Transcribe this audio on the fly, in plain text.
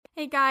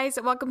Hey guys,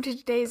 welcome to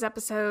today's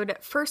episode.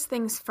 First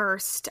things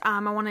first,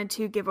 I wanted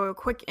to give a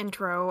quick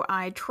intro.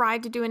 I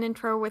tried to do an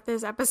intro with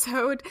this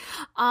episode,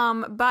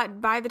 but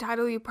by the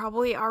title you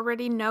probably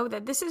already know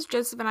that this is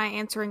Joseph and I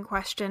answering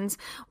questions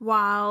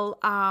while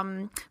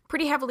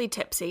pretty heavily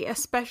tipsy,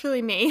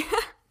 especially me.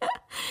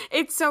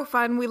 It's so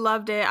fun. We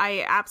loved it.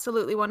 I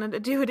absolutely wanted to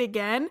do it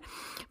again,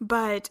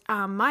 but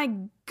my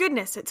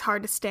goodness, it's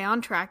hard to stay on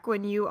track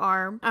when you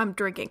are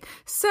drinking.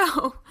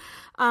 So,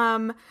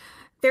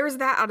 there's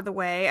that out of the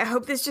way. I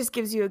hope this just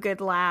gives you a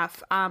good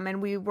laugh,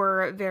 and we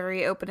were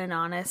very open and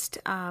honest,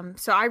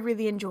 so I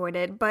really enjoyed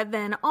it. But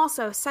then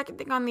also, second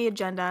thing on the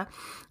agenda,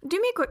 do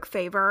me a quick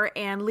favor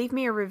and leave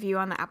me a review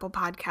on the Apple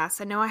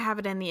Podcasts. I know I have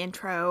it in the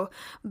intro,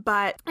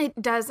 but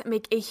it does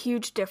make a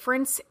huge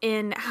difference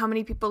in how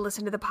many people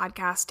listen to the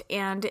podcast,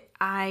 and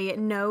I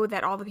know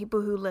that all the people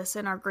who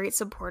listen are great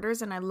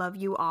supporters, and I love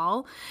you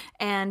all,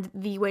 and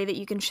the way that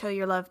you can show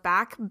your love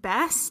back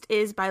best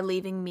is by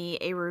leaving me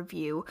a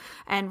review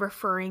and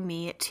referring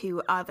me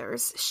to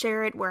others.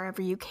 Share it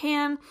wherever you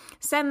can.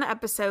 Send the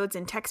episodes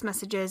in text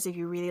messages if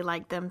you really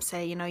like them.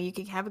 Say, you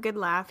can have a good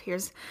laugh.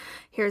 Here's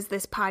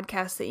this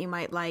podcast that you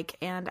might like,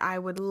 and I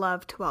would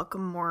love to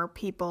welcome more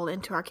people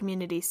into our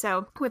community.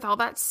 So with all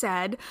that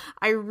said,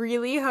 I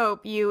really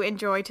hope you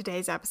enjoy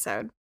today's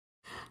episode.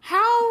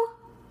 How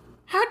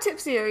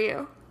tipsy are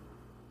you?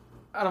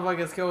 Out of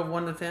a scale of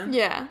 1 to 10?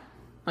 Yeah.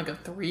 Like a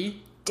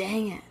 3?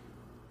 Dang it.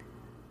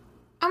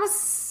 I'm a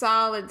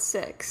solid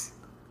 6.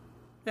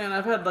 Yeah, and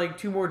I've had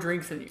 2 more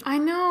drinks than you. I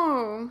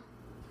know.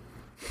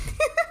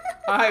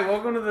 Hi,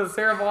 welcome to the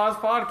Sarah Voss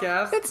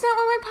podcast. That's not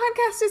what my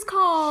podcast is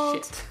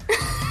called. Shit.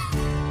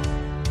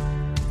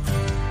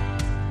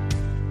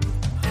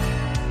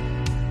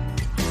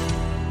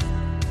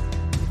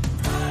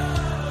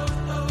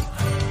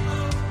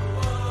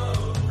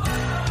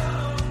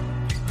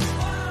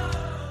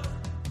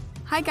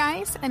 Hi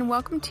guys, and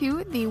welcome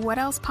to the What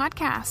Else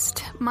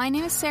podcast. My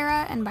name is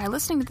Sarah, and by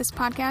listening to this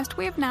podcast,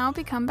 we have now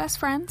become best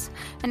friends.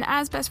 And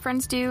as best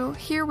friends do,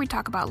 here we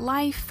talk about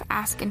life,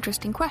 ask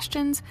interesting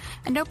questions,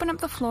 and open up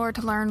the floor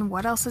to learn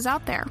what else is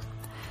out there.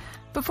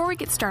 Before we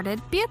get started,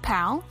 be a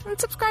pal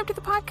and subscribe to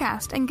the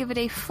podcast and give it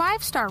a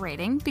 5-star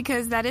rating,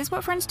 because that is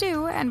what friends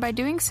do, and by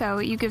doing so,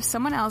 you give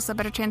someone else a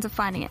better chance of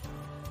finding it.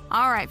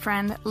 All right,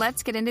 friend,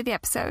 let's get into the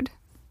episode.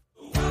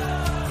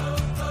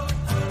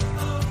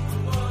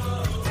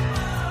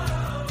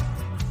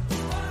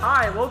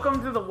 Hi,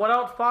 welcome to the What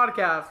Else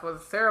podcast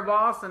with Sarah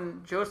Voss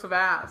and Joseph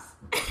Ass.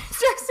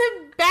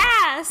 Joseph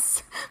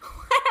Bass!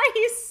 What are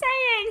you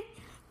saying?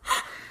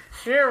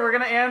 Here, we're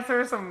going to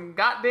answer some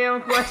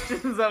goddamn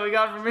questions that we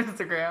got from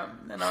Instagram.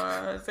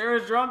 And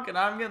Sarah's drunk and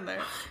I'm getting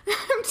there.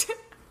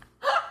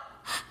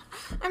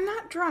 I'm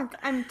not drunk.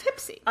 I'm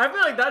tipsy. I feel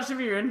like that should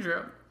be your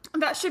intro.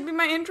 That should be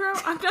my intro?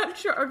 I'm not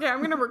sure. Okay, I'm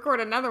going to record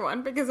another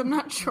one because I'm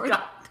not sure.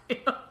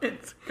 Goddamn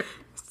Instagram.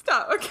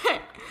 Stop. Okay.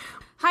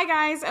 Hi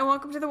guys, and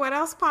welcome to the What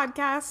Else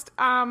podcast.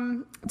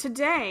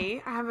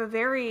 Today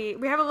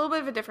we have a little bit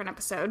of a different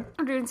episode.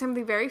 I'm doing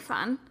something very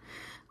fun.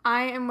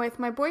 I am with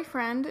my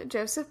boyfriend,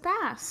 Joseph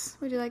Bass.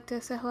 Would you like to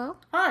say hello?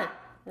 Hi.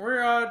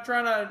 We're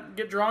trying to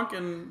get drunk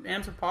and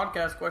answer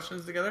podcast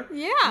questions together.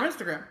 Yeah. From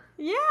Instagram.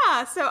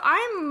 Yeah, so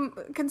I'm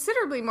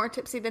considerably more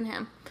tipsy than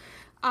him.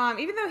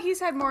 Even though he's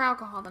had more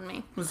alcohol than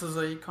me. This is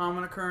a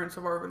common occurrence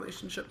of our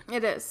relationship.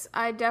 It is.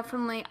 I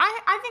think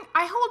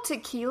I hold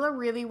tequila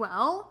really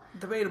well.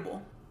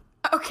 Debatable.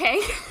 Okay.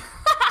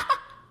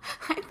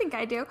 I think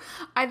I do.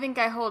 I think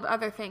I hold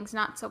other things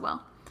not so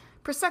well.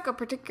 Prosecco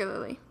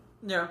particularly.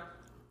 Yeah.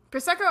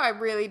 Prosecco I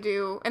really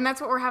do, and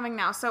that's what we're having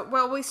now. So,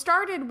 we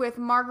started with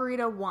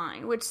margarita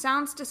wine, which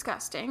sounds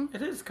disgusting.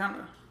 It is kind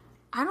of.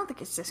 I don't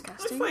think it's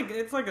disgusting.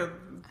 It's like a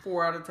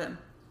 4 out of 10.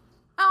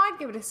 Oh, I'd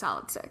give it a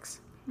solid 6.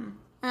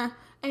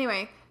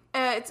 Anyway,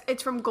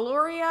 it's from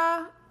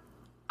Gloria.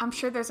 I'm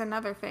sure there's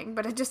another thing,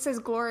 but it just says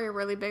Gloria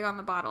really big on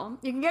the bottle.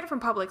 You can get it from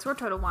Publix or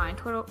Total Wine.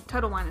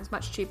 Total Wine is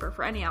much cheaper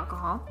for any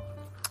alcohol.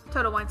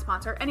 Total Wine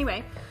sponsor.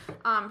 Anyway,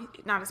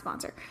 not a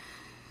sponsor.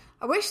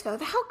 I wish, though.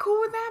 How cool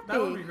would that be?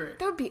 That would be great.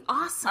 That would be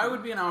awesome. I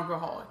would be an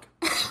alcoholic.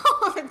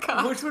 Oh, my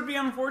God. Which would be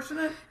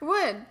unfortunate. It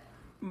would.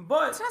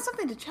 But it's not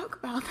something to joke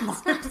about.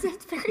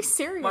 It's very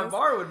serious. My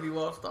bar would be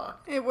well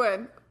stocked. It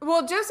would.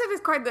 Well, Joseph is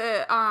quite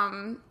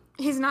the,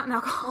 he's not an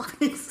alcoholic.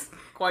 He's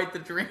quite the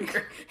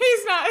drinker.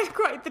 He's not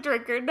quite the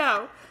drinker,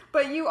 no.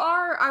 But you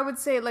are, I would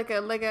say, like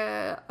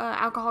a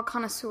alcohol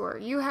connoisseur.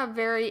 You have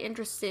very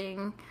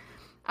interesting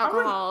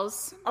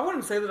alcohols. I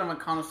wouldn't say that I'm a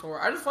connoisseur.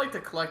 I just like to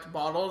collect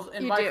bottles.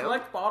 And by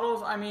collect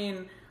bottles, I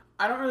mean,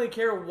 I don't really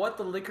care what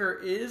the liquor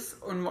is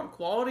or in what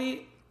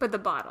quality. But the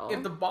bottle.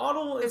 If the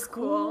bottle is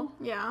cool,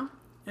 yeah,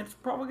 it's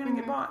probably going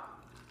to get bought.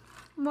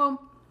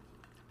 Well,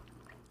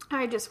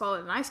 I just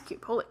swallowed an ice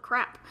cube. Holy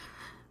crap.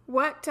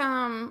 What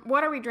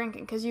are we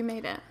drinking? Because you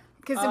made it.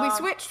 Because we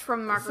switched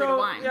from margarita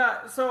wine.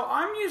 Yeah, so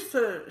I'm used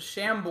to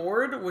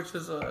Chambord, which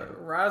is a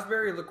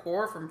raspberry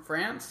liqueur from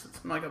France.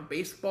 It's like a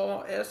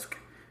baseball-esque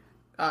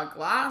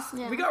glass.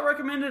 Yeah. We got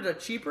recommended a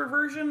cheaper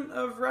version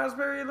of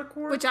raspberry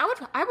liqueur, which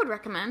I would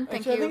recommend.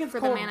 Thank you for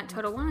the man at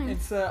Total Wine.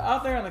 It's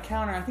out there on the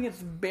counter. I think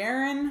it's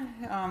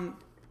Baron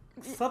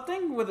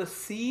something with a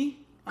C.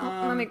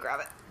 Let me grab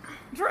it.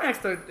 It's right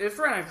next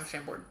to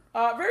Chambord.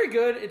 Very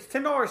good. It's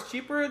 $10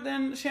 cheaper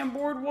than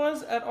Chambord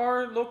was at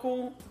our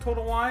local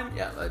Total Wine.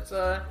 Yeah, that's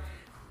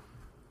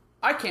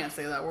I can't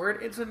say that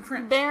word. It's in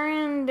French.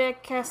 Baron de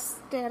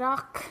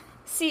Casterac.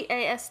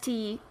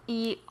 Casterac.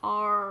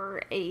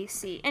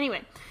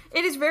 Anyway,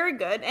 it is very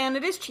good and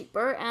it is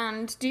cheaper.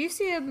 And do you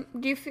see a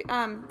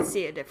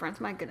difference?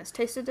 My goodness,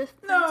 taste a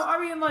difference? No, I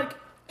mean, like,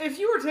 if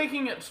you were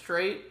taking it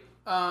straight,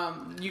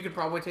 you could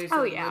probably taste it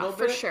a little bit.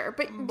 For sure.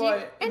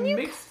 But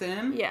mixed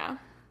in,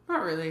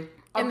 not really.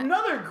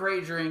 Another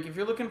great drink, if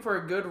you're looking for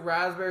a good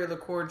raspberry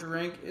liqueur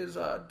drink, is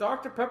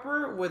Dr.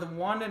 Pepper with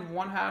 1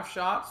 1/2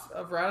 shots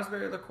of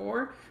raspberry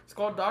liqueur. It's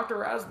called Dr.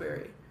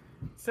 Raspberry.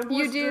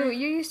 Simplest drink.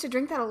 You used to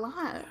drink that a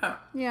lot.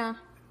 Yeah.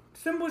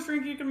 Simplest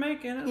drink you can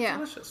make, and it's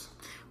delicious.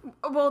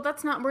 Well,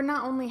 we're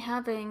not only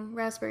having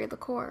raspberry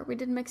liqueur. We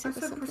did mix it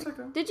with something.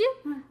 Prosecco. Did you?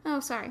 Yeah. Oh,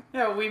 sorry.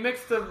 Yeah, we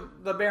mixed the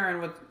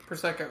Baron with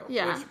Prosecco.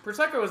 Yeah. Which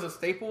Prosecco is a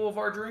staple of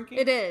our drinking.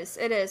 It is.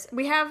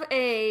 We have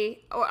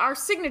our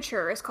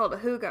signature is called a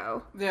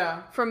Hugo.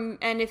 Yeah.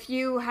 And if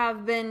you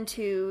have been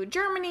to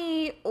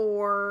Germany,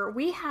 or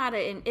we had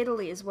it in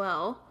Italy as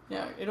well.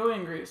 Yeah, Italy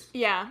and Greece.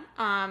 Yeah.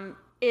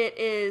 It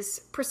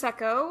is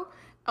Prosecco,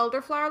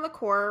 elderflower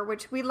liqueur,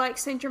 which we like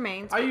St.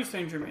 Germain's. I use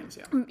St. Germain's,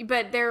 yeah.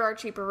 But there are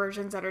cheaper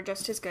versions that are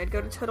just as good.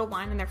 Go to Total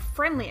Wine, and their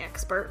friendly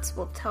experts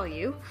will tell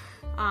you.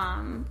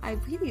 I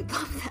really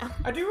love them.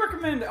 I do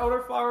recommend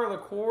elderflower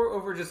liqueur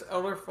over just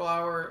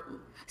elderflower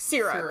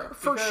syrup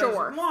for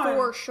sure. One,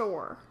 for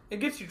sure. It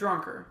gets you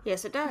drunker.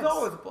 Yes, it does. It's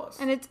always a plus.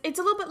 And it's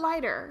a little bit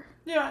lighter.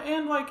 Yeah,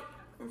 and like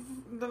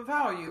the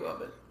value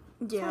of it.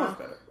 Yeah, so much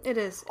better. It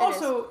is.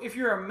 Also, if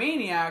you're a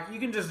maniac, you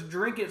can just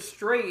drink it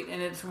straight,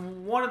 and it's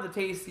one of the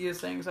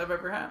tastiest things I've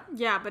ever had.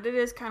 Yeah, but it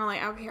is kind of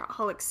like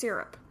alcoholic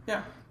syrup.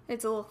 Yeah.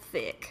 It's a little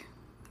thick.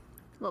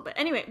 A little bit.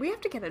 Anyway, we have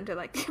to get into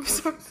the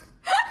episode.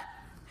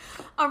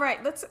 All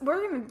right,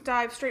 we're going to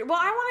dive straight. Well,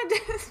 I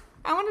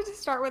wanted to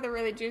start with a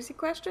really juicy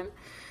question.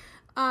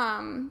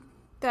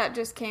 That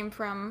just came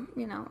from,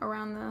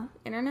 around the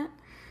internet.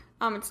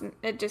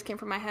 It just came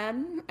from my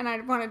head, and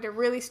I wanted to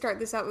really start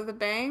this out with a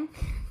bang.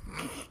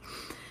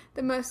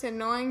 The most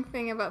annoying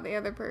thing about the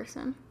other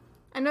person.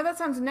 I know that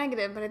sounds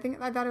negative, but I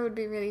thought it would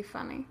be really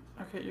funny.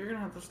 Okay, you're gonna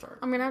have to start.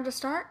 I'm gonna have to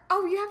start?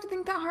 Oh, you have to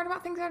think that hard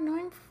about things that are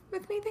annoying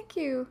with me? Thank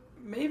you.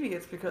 Maybe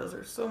it's because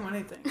there's so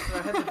many things that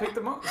I had to pick the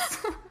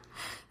most.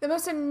 The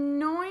most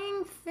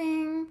annoying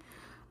thing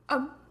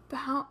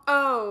about...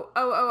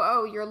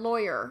 your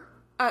lawyer.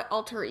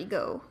 Alter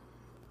ego.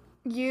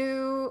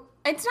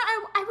 It's not,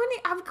 I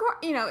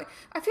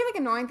feel like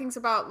annoying things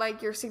about,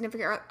 like, your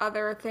significant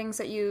other things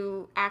that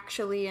you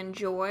actually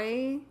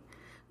enjoy,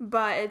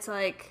 but it's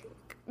like,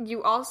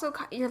 you're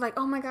like,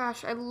 oh my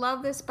gosh, I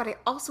love this, but I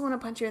also want to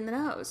punch you in the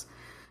nose.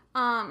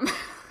 But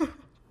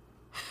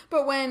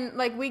when,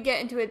 like, we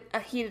get into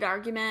a heated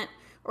argument,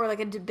 or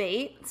like a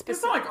debate.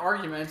 It's not like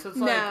arguments. It's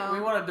like we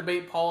want to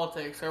debate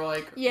politics or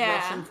like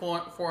Russian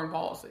foreign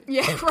policy.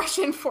 Yeah,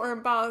 Russian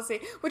foreign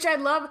policy, which I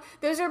love.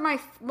 Those are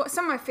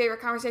some of my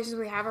favorite conversations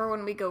we have are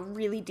when we go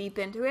really deep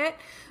into it.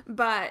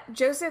 But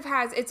Joseph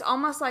it's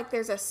almost like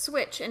there's a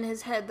switch in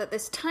his head that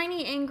this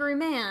tiny angry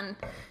man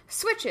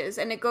switches,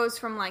 and it goes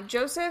from like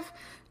Joseph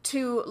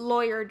to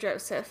lawyer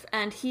Joseph,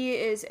 and he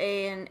is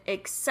an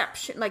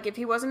exception. Like, if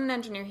he wasn't an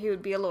engineer, he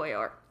would be a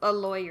lawyer.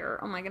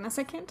 Oh my goodness,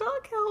 I can't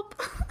talk.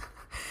 Help.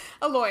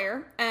 A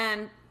lawyer,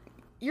 and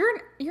you're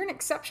an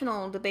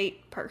exceptional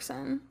debate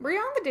person. Were you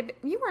on the debate?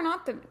 You were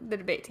not the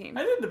debate team.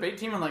 I did the debate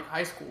team in like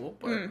high school,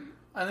 but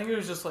I think it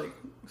was just like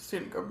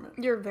student government.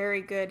 You're a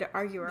very good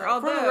arguer. Yeah,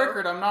 for the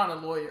record, I'm not a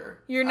lawyer.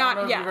 You're not. I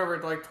don't know if you've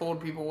ever like told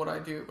people what I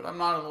do, but I'm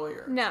not a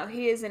lawyer. No,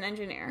 he is an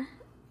engineer.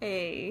 Do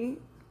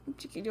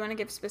you want to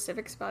give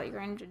specifics about your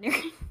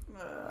engineering?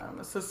 I'm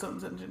a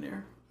systems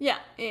engineer. Yeah,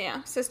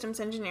 systems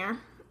engineer.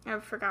 I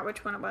forgot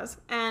which one it was,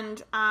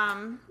 and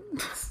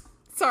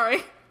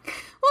sorry.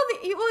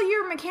 Well,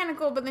 you're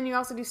mechanical, but then you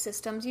also do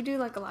systems. You do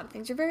like a lot of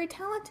things. You're very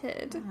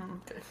talented.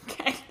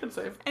 Okay. Good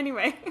save.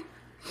 Anyway,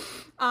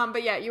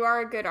 but yeah, you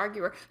are a good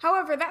arguer.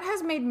 However, that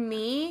has made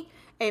me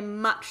a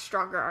much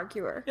stronger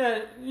arguer.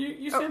 Yeah,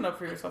 you stand up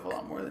for yourself a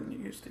lot more than you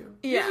used to.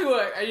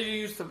 Yeah. I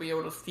used to be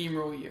able to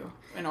steamroll you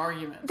in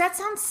arguments. That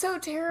sounds so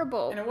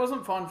terrible. And it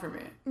wasn't fun for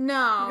me.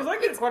 No. Because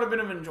I get quite a bit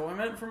of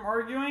enjoyment from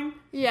arguing.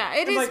 Yeah,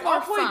 it is more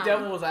I'll play fun.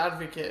 devil's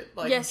advocate,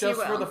 just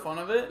for the fun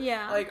of it.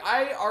 Yeah. Like,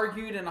 I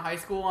argued in high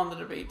school on the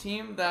debate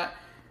team that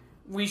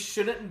we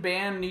shouldn't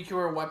ban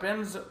nuclear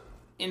weapons.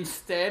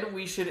 Instead,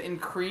 we should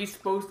increase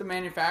both the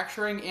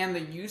manufacturing and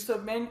the use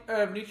of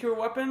nuclear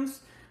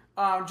weapons.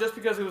 Just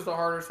because it was the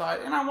harder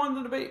side, and I won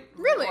the debate.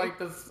 Really? Like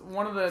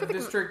one of the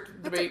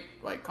district debate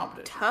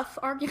competitions. Tough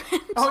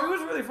argument. Oh, it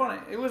was really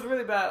funny. It was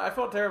really bad. I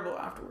felt terrible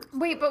afterwards.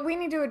 Wait, but we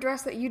need to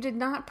address that you did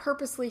not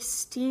purposely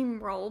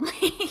steamroll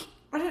me.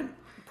 I didn't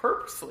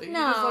purposely.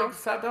 No. You just like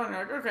sat down and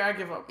you're like, okay, I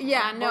give up.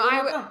 Yeah, no, But we're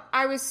not done.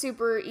 I was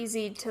super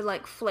easy to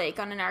like flake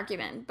on an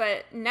argument,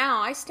 but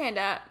now I stand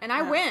up and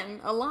I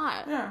win a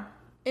lot. Yeah.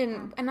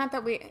 And not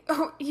that we.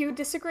 Oh, you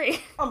disagree?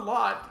 A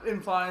lot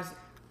implies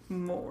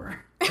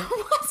more.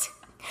 What?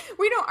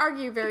 We don't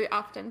argue very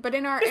often, but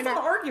It's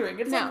not arguing.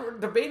 It's No. like we're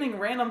debating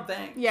random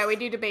things. Yeah, we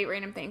do debate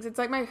random things. It's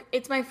like my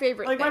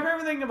favorite. Like thing. my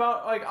favorite thing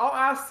about like I'll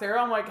ask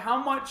Sarah, I'm like,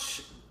 how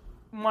much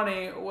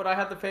money would I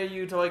have to pay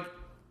you to like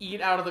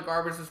eat out of the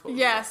garbage disposal?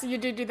 Yes, you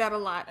do that a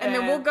lot, and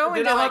then we'll go then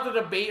into I'll like have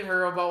to debate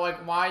her about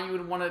like why you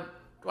would want to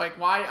like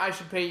why I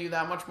should pay you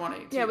that much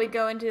money. yeah, we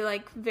go into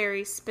like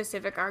very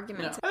specific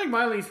arguments. I think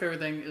my least favorite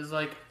thing is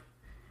like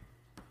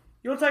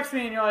you'll text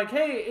me and you're like,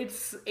 hey,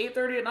 it's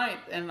 8:30 at night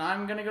and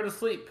I'm gonna go to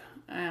sleep,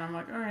 and I'm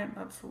like, all right,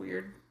 that's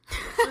weird.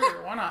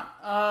 Sure, why not?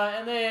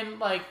 And then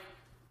like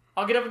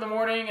I'll get up in the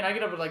morning and I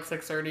get up at like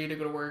 6:30 to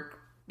go to work,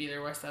 be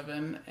there by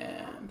 7,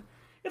 and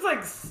it's like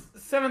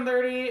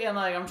 7:30 and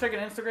like I'm checking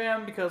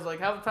Instagram because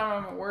like half the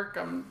time I'm at work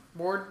I'm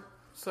bored,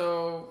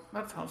 so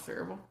that sounds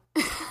terrible.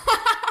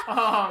 You're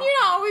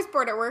not always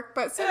bored at work,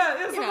 but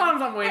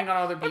sometimes I'm waiting on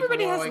other people.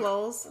 Everybody or, has like,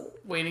 lulls.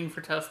 waiting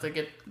for tests to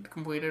get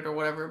completed or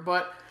whatever.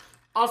 But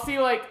I'll see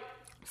like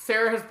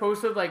Sarah has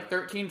posted like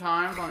 13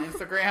 times on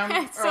Instagram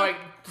or like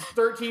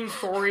 13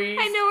 stories.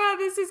 I know how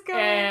this is going.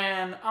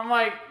 And I'm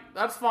like,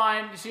 that's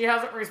fine. She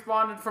hasn't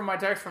responded from my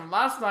text from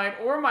last night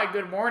or my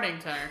good morning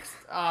text.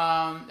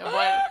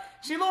 But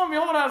she, lo and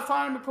behold, has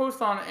time to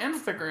post on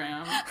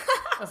Instagram.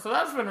 So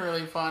that's been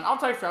really fun. I'll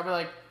text her. I'll be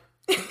like,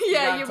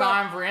 yeah, you got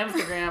time for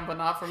Instagram, but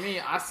not for me.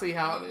 I see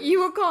how it is. You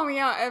will call me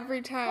out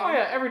every time. Oh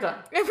yeah, every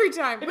time. Every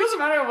time. It doesn't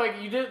matter if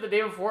like you did it the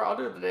day before. I'll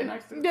do it the day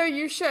next to. No,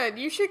 you should.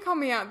 You should call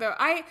me out though.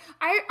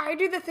 I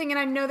do the thing, and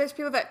I know there's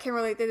people that can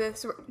relate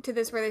to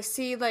this where they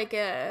see like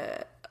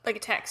a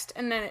text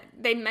and then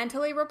they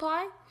mentally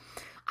reply.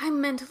 I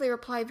mentally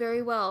reply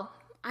very well.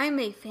 I'm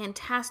a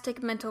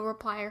fantastic mental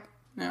replier.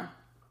 Yeah.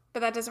 But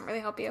that doesn't really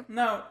help you.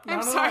 No, not I'm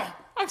at sorry. all.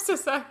 I'm so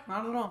sorry.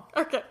 Not at all.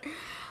 Okay.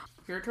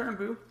 Your turn,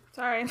 boo.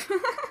 Sorry.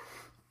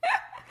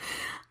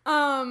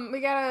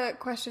 We got a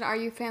question. Are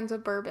you fans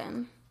of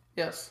bourbon?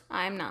 Yes.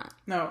 I'm not.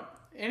 No.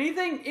 Any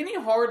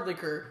hard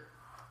liquor,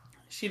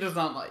 she does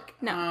not like.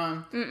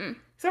 No.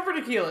 Except for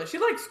tequila. She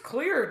likes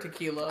clear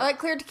tequila. I like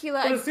clear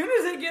tequila. But as soon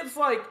as it gets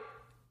like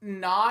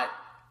not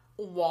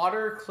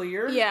water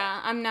clear,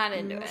 yeah, I'm not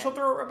into it. she'll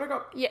throw it right back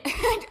up. Yeah. No,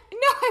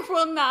 I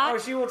will not. Oh,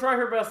 she will try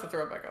her best to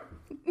throw it back up.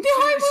 No,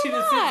 I will She not.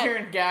 just sits here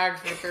and gags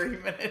for 30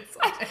 minutes.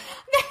 That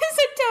is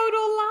a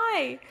total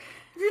lie.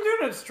 If you're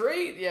doing it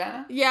straight,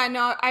 yeah. Yeah,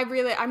 no,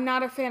 I'm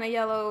not a fan of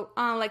yellow.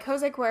 Like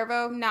Jose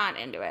Cuervo, not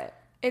into it.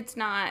 It's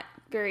not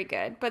very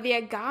good. But the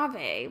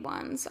agave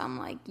ones, I'm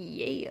like,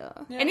 yeah.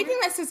 Anything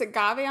that says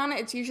agave on it,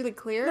 it's usually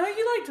clear. No,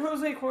 you liked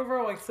Jose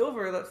Cuervo like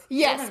silver. That's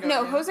Yes,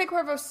 no, Jose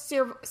Cuervo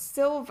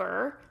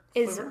silver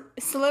is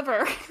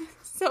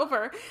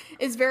silver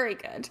is very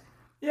good.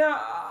 Yeah,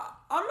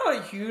 I'm not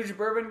a huge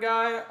bourbon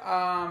guy.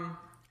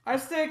 I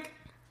stick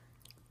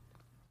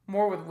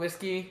more with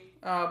whiskey.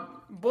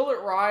 Bullet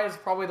Rye is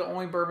probably the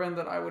only bourbon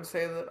that I would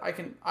say that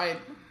I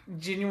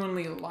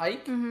genuinely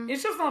like. Mm-hmm.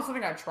 It's just not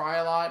something I try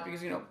a lot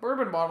because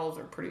bourbon bottles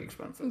are pretty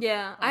expensive.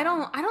 Yeah,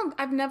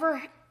 I've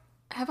never.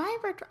 Have I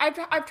ever?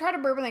 I've tried a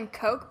bourbon and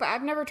Coke, but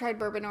I've never tried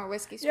bourbon or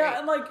whiskey straight. Yeah,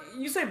 and like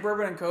you say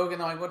bourbon and Coke, and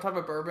they're like, what type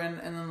of bourbon?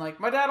 And then like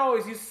my dad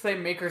always used to say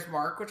Maker's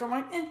Mark, which I'm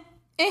like, kind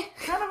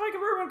of like a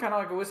bourbon, kind of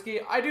like a whiskey.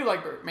 I do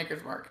like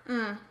Maker's Mark.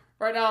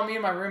 Right now, me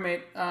and my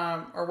roommate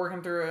are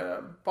working through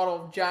a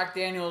bottle of Jack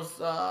Daniel's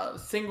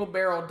single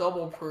barrel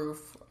double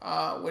proof,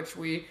 which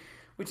we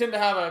tend to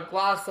have a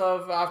glass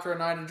of after a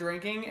night of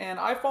drinking, and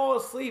I fall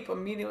asleep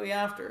immediately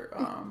after.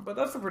 But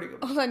that's a pretty good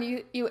one. Hold on,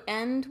 you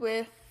end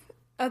with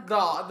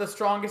The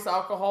strongest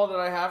alcohol that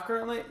I have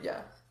currently,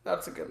 yeah,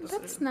 that's a good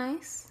decision. That's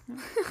nice.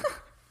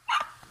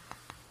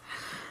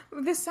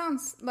 This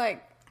sounds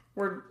like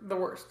We're the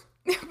worst.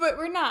 but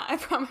we're not, I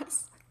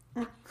promise.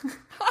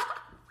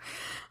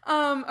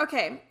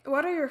 Okay,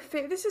 what are your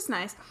this is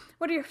nice.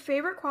 What are your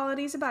favorite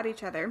qualities about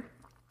each other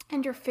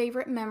and your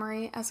favorite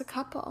memory as a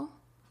couple?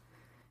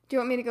 Do you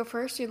want me to go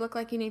first? You look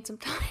like you need some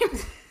time.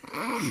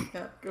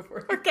 Yeah, go for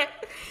it. Okay.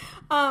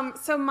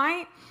 So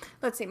my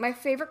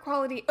favorite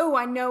quality. Oh,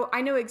 I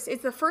know. It's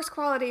the first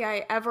quality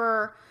I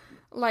ever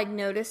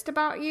noticed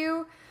about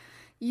you.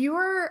 You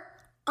are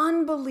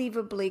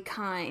unbelievably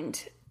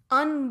kind,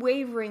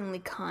 unwaveringly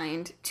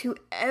kind to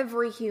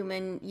every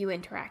human you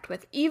interact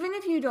with, even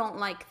if you don't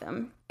like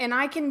them. And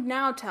I can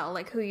now tell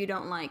who you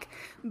don't like,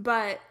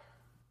 but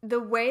the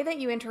way that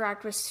you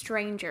interact with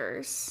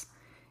strangers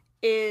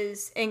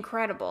is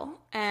incredible.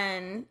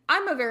 And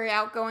I'm a very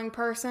outgoing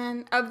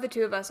person. Of the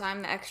two of us,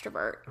 I'm the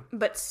extrovert,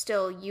 but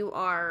still you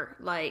are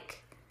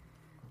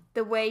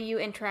the way you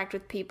interact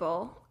with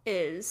people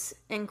is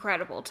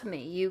incredible to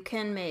me. You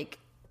can make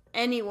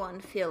anyone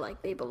feel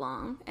like they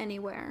belong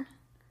anywhere.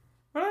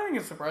 But I think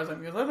it's surprising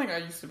because I think I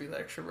used to be the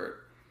extrovert.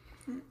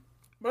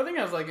 But I think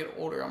as I get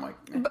older, I'm like...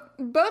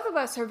 Both of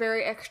us are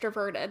very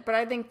extroverted, but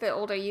I think the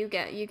older you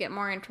get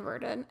more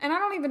introverted. And I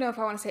don't even know if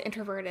I want to say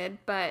introverted,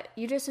 but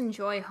you just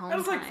enjoy home I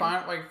just time.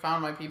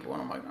 found my people,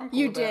 and I'm like, I'm cool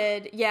You with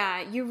that. did,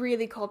 yeah. You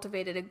really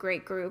cultivated a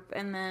great group,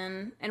 and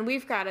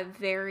we've got a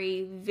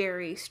very,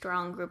 very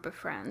strong group of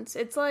friends.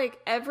 It's like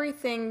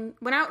everything...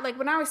 When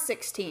I was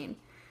 16,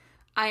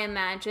 I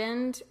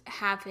imagined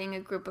having a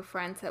group of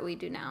friends that we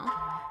do now,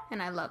 and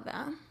I love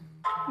that.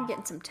 I'm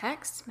getting some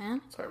texts,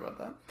 man. Sorry about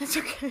that. That's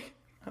okay.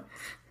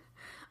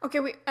 Okay,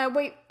 wait,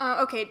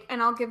 okay,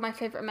 and I'll give my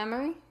favorite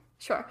memory?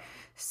 Sure.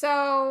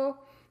 So,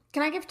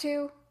 can I give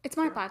two? It's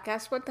my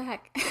podcast, what the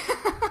heck?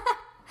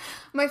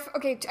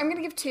 Okay, I'm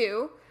gonna give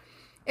two.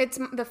 It's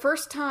the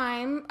first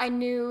time I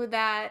knew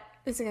that,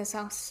 this is gonna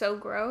sound so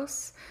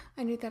gross,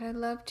 I knew that I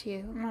loved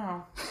you.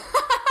 No.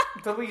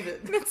 Delete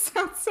it. That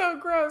sounds so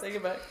gross. Take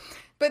it back.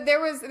 But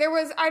there was,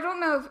 I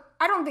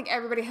don't think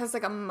everybody has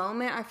like a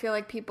moment. I feel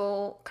like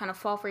people kind of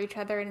fall for each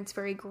other and it's a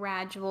very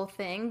gradual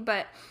thing.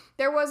 But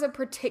there was a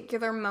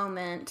particular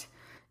moment.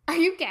 Are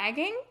you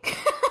gagging?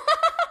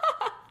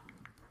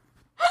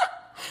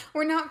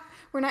 We're not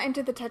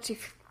into the touchy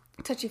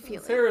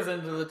feely. Sarah's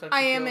into the touchy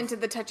I am feels. into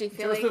the touchy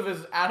feely. Joseph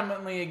is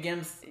adamantly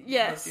against the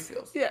touchy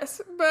feels. Yes,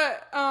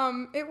 but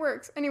it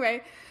works.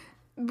 Anyway,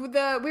 we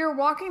were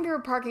walking through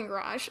a parking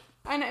garage.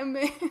 And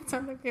it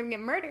sounds like we're gonna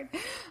get murdered.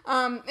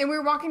 And we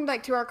were walking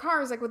like to our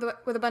cars like with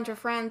a bunch of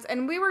friends,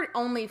 and we were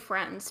only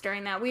friends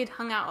during that. We had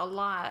hung out a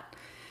lot,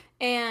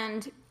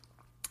 and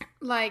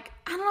like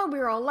I don't know, we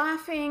were all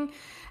laughing,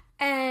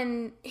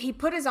 and he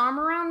put his arm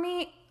around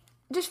me,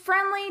 just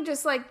friendly,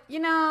 just like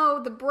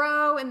the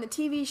bro in the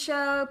TV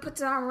show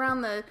puts his arm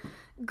around the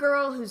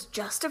girl who's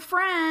just a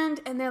friend,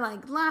 and they're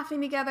like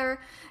laughing together.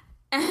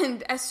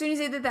 And as soon as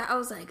he did that, I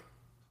was like,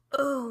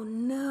 oh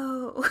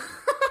no.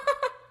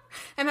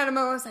 And at a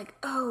moment, I was like,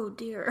 oh,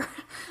 dear,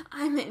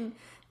 I'm in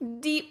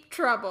deep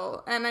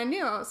trouble. And I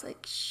knew, I was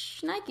like,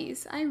 shh,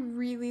 Nikes, I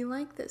really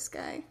like this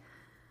guy.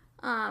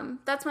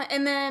 That's my,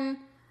 and then,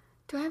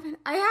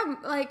 I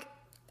have, like,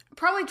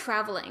 probably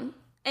traveling.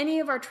 Any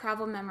of our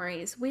travel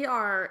memories. We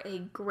are a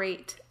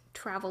great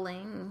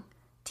traveling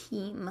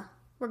team.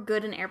 We're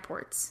good in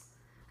airports.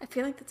 I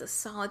feel like that's a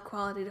solid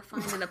quality to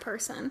find in a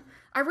person.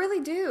 I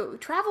really do.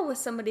 Travel with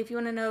somebody if you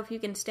want to know if you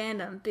can stand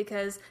them.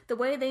 Because the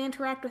way they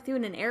interact with you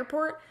in an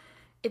airport...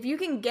 If you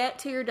can get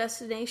to your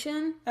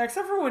destination...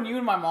 Except for when you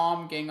and my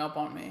mom gang up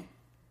on me.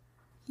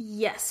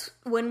 Yes.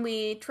 When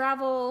we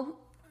travel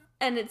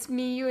and it's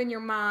me, you, and your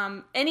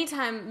mom...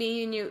 Anytime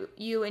me and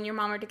you and your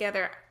mom are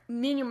together,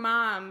 me and your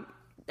mom...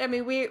 I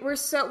mean,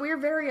 we're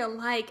very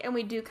alike, and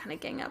we do kind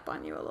of gang up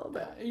on you a little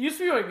bit. It used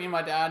to be like me and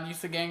my dad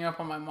used to gang up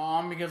on my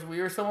mom because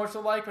we were so much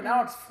alike, but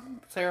now it's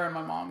Sarah and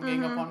my mom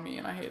gang up on me,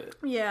 and I hate it.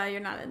 Yeah,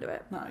 you're not into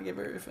it. No, I get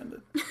very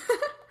offended.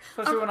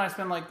 Especially when I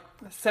spend like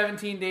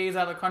 17 days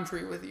out of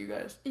country with you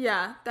guys.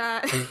 Yeah,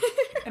 that...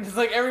 And it's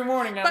like every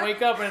morning I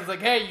wake up and it's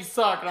like, hey, you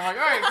suck. And I'm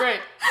like, all right, great.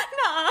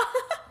 No.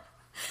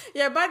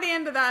 Yeah, by the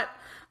end of that,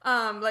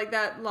 like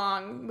that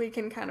long, we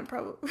can kind of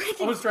probably...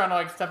 I was trying to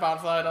like step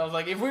outside. I was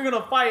like, if we're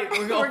going to fight,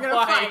 we're going to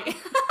fight.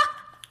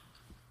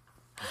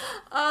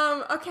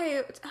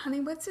 Okay, honey,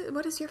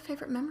 what is your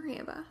favorite memory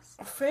of us?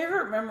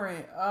 Favorite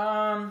memory?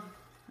 Honestly,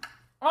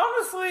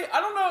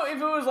 I don't know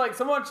if it was like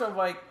so much of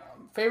like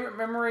favorite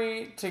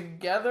memory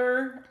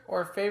together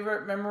or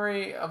favorite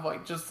memory of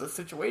like just the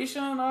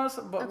situation on us,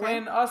 but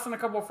when us and a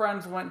couple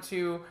friends went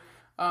to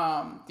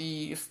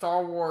the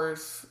Star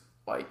Wars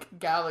like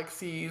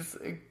Galaxies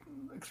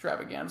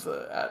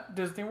extravaganza at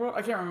Disney World.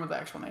 I can't remember the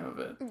actual name of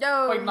it.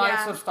 Oh, like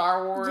Knights of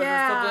Star Wars or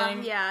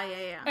something.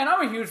 Yeah. And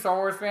I'm a huge Star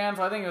Wars fan,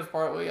 so I think it was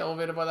partly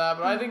elevated by that.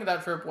 But I think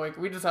that trip, like,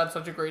 we just had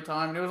such a great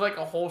time. And it was like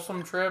a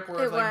wholesome trip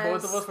where it's like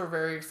both of us were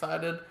very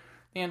excited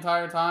the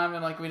entire time,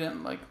 and like we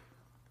didn't like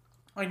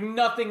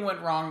nothing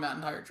went wrong that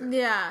entire trip.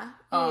 Yeah.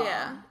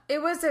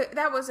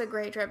 That was a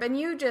great trip, and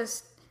you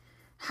just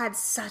had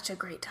such a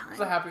great time. It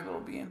was a happy little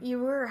bean. You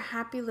were a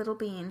happy little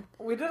bean.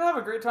 We did have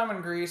a great time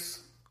in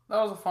Greece.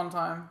 That was a fun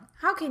time.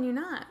 How can you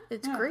not?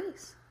 It's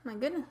Greece. My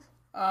goodness.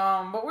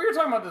 But we were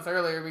talking about this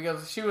earlier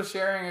because she was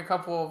sharing a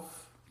couple of,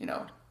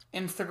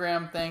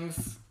 Instagram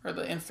things, or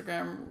the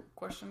Instagram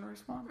question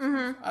response.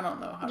 Mm-hmm. I don't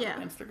know how to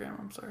Instagram,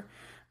 I'm sorry.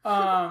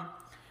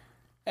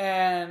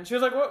 And she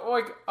was like, what,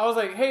 like, I was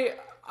like, hey,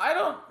 I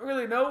don't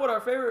really know what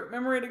our favorite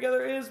memory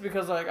together is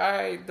because, like,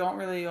 I don't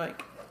really,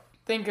 like,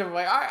 think of,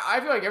 like, I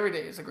feel like every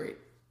day is a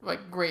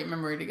great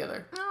memory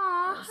together.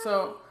 Aw,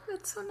 so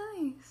that's so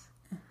nice.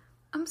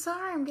 I'm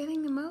sorry, I'm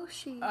getting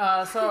emotional.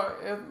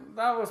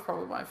 That was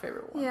probably my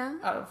favorite one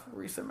out of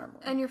recent memory.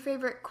 And your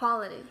favorite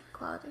quality?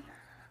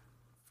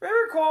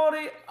 Favorite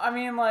quality, I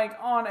mean, like,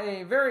 on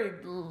a very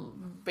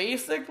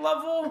basic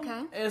level,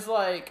 is,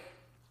 like,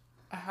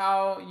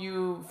 how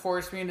you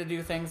force me to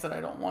do things that I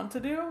don't want to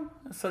do,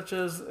 such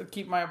as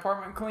keep my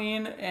apartment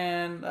clean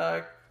and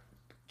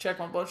check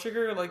my blood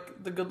sugar,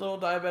 like the good little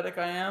diabetic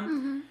I am.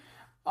 Mm-hmm.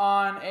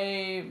 On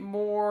a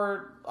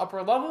more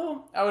upper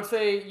level, I would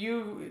say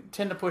you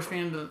tend to push me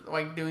into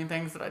like doing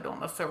things that I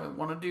don't necessarily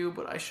want to do,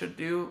 but I should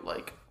do.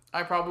 Like,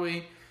 I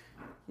probably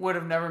would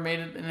have never made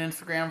it an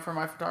Instagram for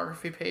my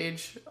photography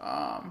page,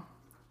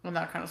 and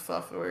that kind of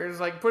stuff. Where it's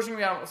like pushing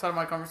me outside of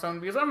my comfort zone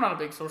because I'm not a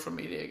big social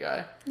media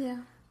guy. Yeah.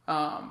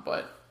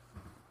 But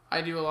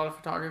I do a lot of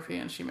photography,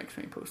 and she makes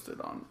me post it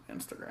on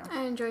Instagram.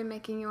 I enjoy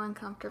making you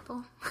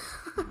uncomfortable.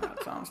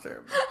 That sounds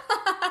terrible.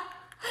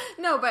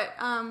 No, but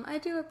I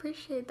do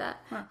appreciate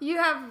that. Huh. You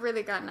have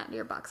really gotten out of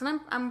your box, and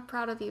I'm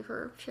proud of you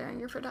for sharing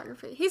your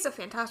photography. He's a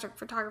fantastic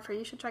photographer.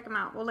 You should check him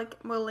out. We'll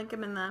link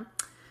him in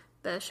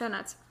the show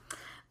notes.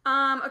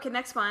 Okay,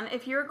 next one.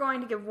 If you're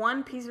going to give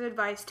one piece of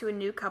advice to a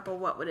new couple,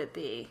 what would it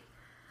be?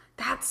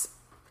 That's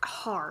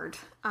hard.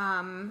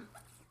 I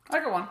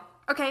got one.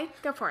 Okay,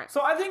 go for it.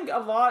 So I think a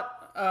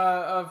lot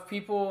of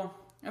people,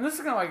 and this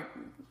is gonna like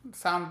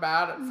sound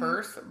bad at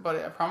first, but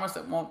I promise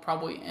it won't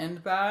probably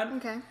end bad.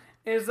 Okay.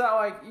 Is that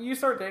like you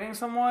start dating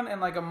someone and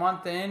like a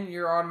month in,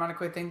 you're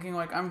automatically thinking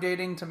like I'm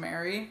dating to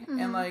marry,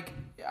 and like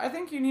I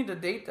think you need to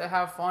date to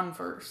have fun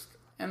first,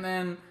 and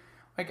then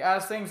like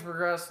as things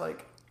progress,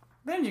 like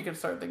then you can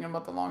start thinking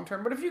about the long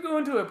term. But if you go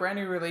into a brand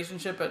new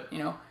relationship at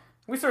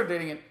we started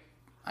dating at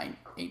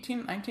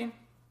 18, 19.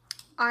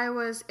 I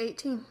was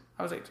 18.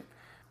 I was 18.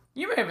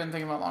 You may have been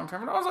thinking about long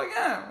term, but I was like,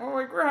 yeah, well,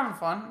 like we're having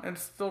fun.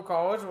 It's still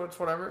college, it's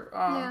whatever.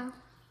 Yeah.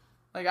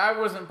 Like, I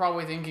wasn't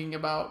probably thinking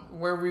about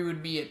where we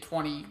would be at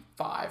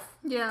 25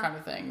 kind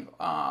of thing.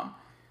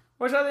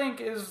 Which I think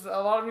is, a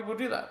lot of people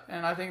do that.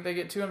 And I think they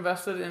get too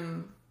invested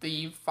in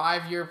the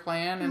 5-year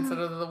plan instead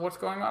of what's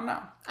going on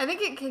now. I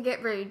think it can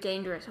get very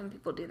dangerous when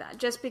people do that.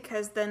 Just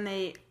because then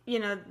they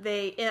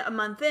a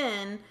month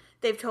in,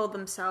 they've told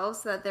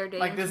themselves that they're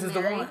dating like this is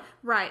the one.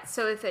 Right.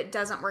 So if it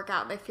doesn't work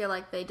out, they feel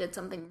like they did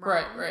something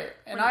wrong. Right.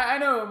 And I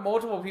know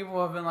multiple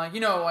people have been like,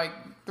 like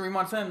 3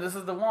 months in, this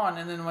is the one.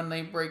 And then when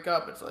they break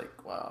up, it's like,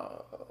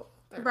 well,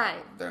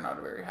 they're not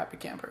a very happy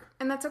camper.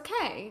 And that's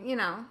okay,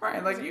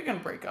 Right. Like you can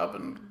break up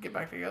and get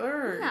back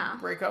together or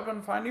break up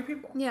and find new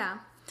people. Yeah.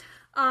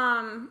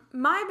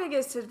 My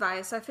biggest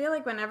advice, I feel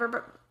like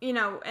whenever,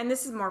 and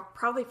this is more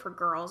probably for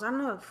girls. I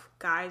don't know if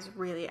guys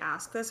really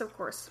ask this. Of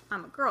course,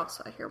 I'm a girl,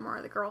 so I hear more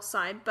of the girl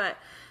side, but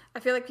I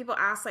feel like people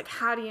ask, like,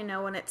 how do you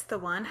know when it's the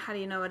one? How do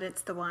you know when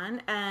it's the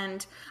one?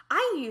 And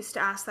I used to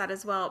ask that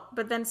as well,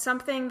 but then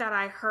something that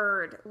I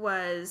heard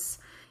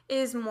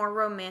is more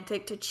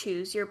romantic to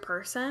choose your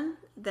person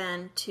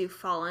than to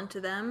fall into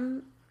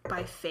them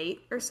by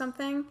fate or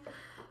something.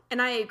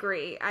 And I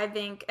agree. I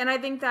think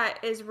that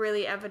is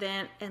really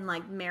evident in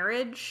like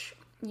marriage.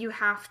 You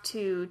have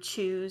to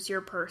choose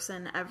your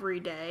person every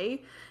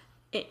day,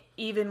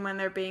 even when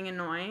they're being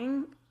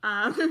annoying.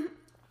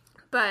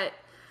 But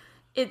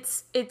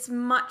it's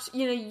much,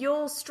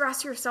 you'll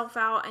stress yourself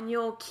out and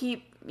you'll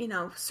keep,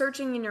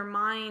 searching in your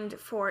mind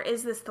for,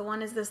 is this the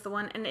one? Is this the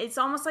one? And it's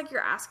almost like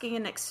you're asking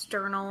an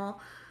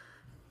external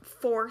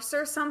force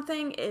or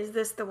something, is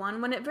this the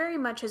one, when it very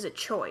much is a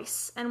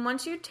choice. And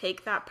once you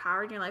take that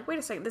power and you're like, wait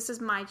a second, this is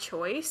my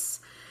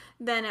choice,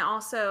 then it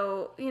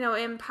also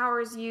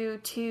empowers you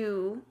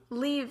to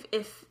leave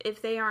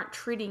if they aren't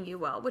treating you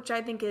well, which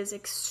I think is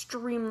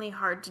extremely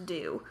hard to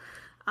do.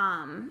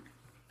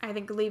 I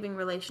think leaving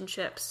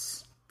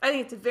relationships, I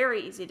think it's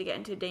very easy to get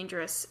into a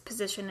dangerous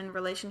position in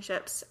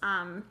relationships,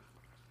 and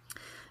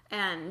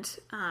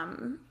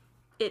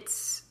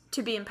it's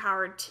to be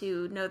empowered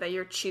to know that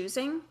you're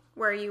choosing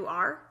where you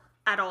are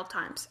at all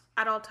times.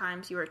 At all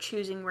times, you are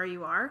choosing where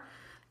you are.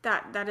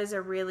 That is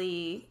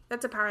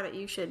that's a power that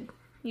you should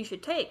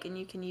take, and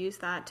you can use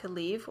that to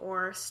leave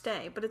or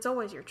stay. But it's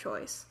always your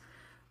choice.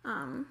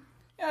 Yeah,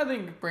 I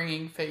think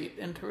bringing fate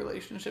into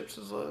relationships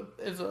is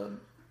a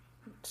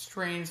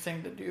strange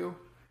thing to do.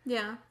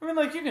 Yeah. I mean,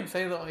 like, you can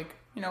say that, like,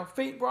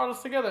 fate brought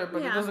us together,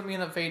 but it doesn't mean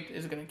that fate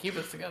is going to keep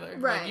us together.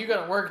 Right. Like, you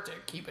got to work to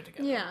keep it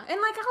together. Yeah.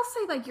 And, like, I'll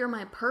say, like, you're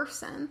my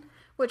person,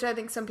 which I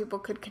think some people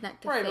could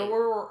connect to right, fate.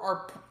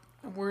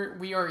 but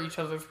we are each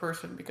other's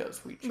person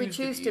because we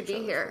choose to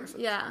be here. Person.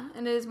 Yeah.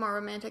 And it is more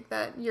romantic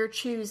that you're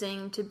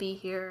choosing to be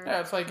here. Yeah,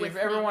 it's like if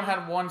everyone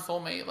had one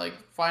soulmate, like,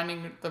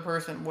 finding the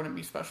person wouldn't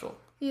be special.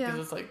 Yeah.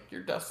 Because it's like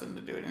you're destined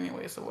to do it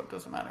anyway, so what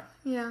does it matter?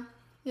 Yeah.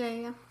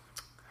 Yeah.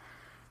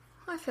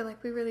 I feel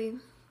like we really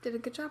did a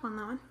good job on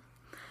that one.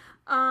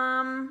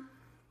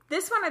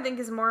 This one I think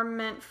is more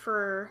meant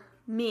for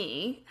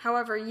me.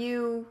 However,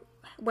 you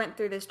went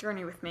through this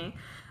journey with me.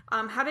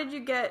 How did you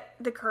get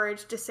the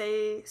courage to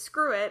say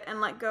screw it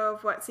and let go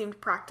of what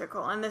seemed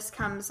practical? And this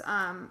comes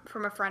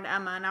from a friend,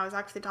 Emma, and I was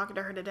actually talking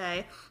to her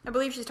today. I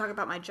believe she's talking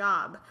about my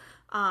job.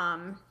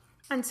 And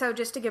so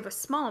just to give a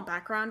small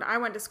background, I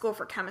went to school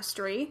for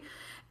chemistry.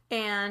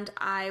 And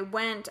I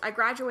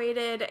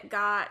graduated,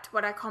 got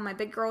what I call my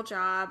big girl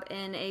job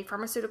in a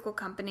pharmaceutical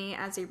company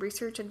as a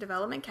research and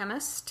development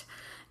chemist.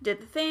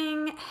 Did the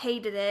thing,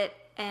 hated it,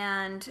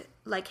 and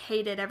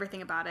hated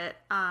everything about it.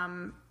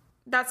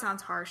 That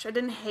sounds harsh. I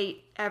didn't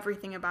hate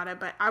everything about it,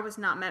 but I was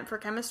not meant for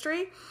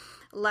chemistry.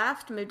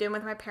 Left, moved in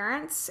with my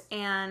parents,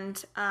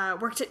 and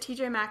worked at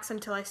TJ Maxx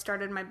until I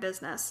started my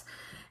business.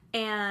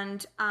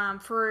 And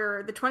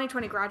for the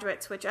 2020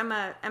 graduates, which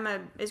Emma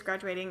is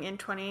graduating in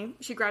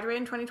she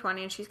graduated in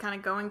 2020, and she's kind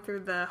of going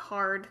through the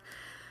hard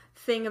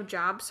thing of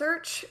job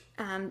search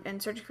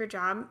and searching for a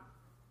job,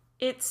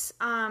 it's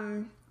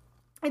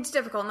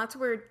difficult, and that's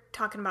what we're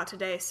talking about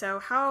today. So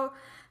how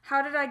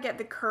did I get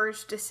the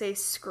courage to say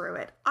screw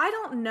it? I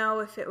don't know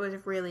if it was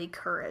really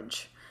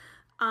courage.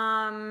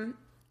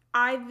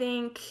 I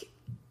think,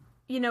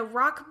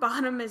 rock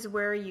bottom is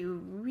where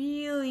you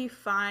really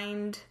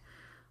find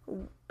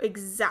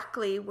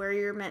exactly where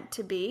you're meant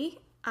to be.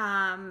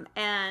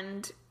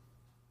 And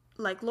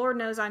like, Lord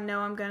knows I know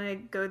I'm going to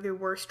go through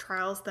worse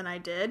trials than I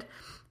did.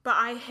 But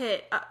I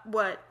hit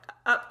what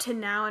up to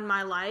now in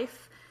my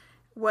life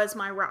was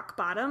my rock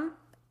bottom.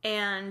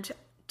 And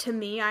to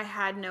me, I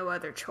had no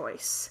other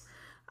choice.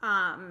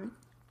 And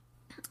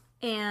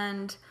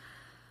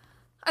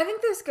I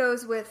think this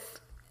goes with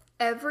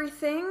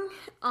everything.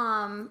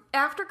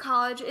 After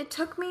college, it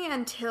took me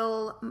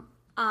until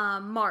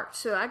March.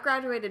 So I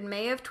graduated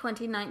May of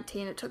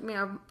 2019. It took me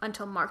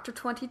until March of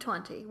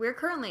 2020. We're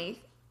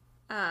currently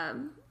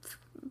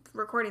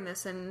recording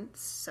this in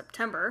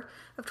September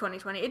of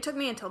 2020. It took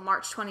me until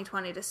March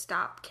 2020 to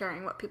stop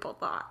caring what people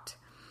thought.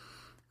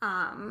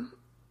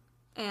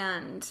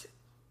 And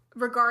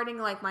regarding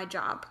like my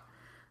job,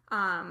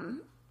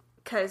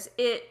 because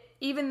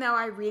even though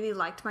I really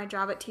liked my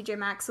job at TJ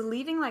Maxx,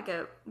 leaving like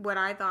what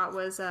I thought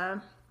was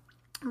a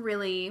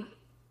really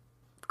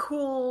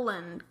cool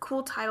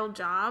title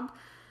job,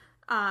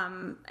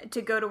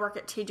 to go to work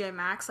at TJ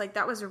Maxx, like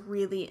that was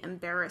really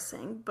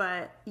embarrassing.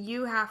 But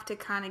you have to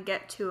kind of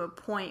get to a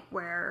point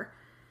where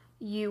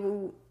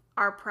you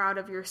are proud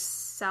of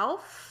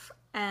yourself,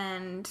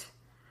 and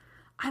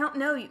I don't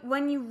know,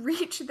 when you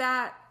reach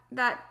that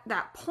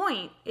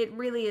point, it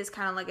really is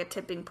kind of like a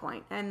tipping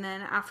point. And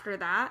then after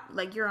that,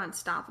 like, you're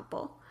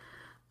unstoppable.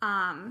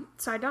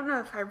 So I don't know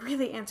if I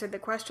really answered the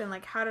question,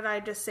 like, how did I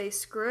just say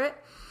screw it?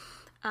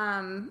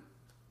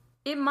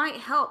 It might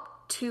help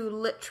to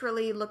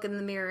literally look in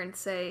the mirror and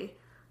say,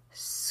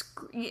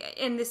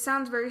 and this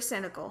sounds very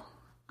cynical,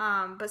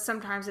 but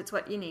sometimes it's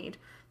what you need.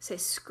 Say,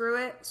 screw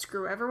it,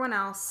 screw everyone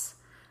else,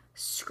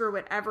 screw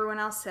what everyone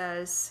else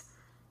says,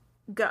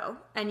 go.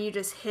 And you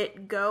just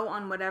hit go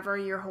on whatever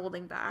you're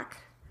holding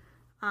back.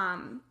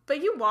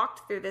 But you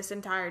walked through this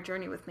entire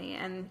journey with me,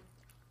 and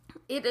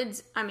it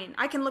is, I mean,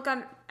 I can look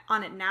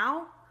on it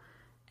now,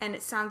 and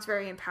it sounds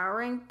very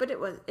empowering, but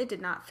it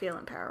did not feel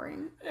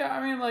empowering. Yeah,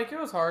 I mean, like, it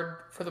was hard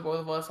for the both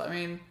of us. I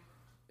mean,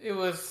 it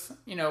was,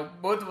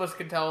 both of us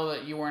could tell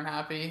that you weren't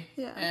happy.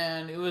 Yeah.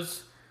 And it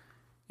was,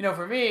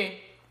 for me,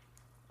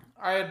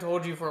 I had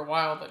told you for a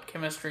while that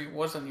chemistry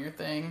wasn't your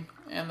thing,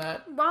 and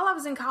that... While I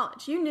was in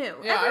college, you knew.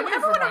 Yeah,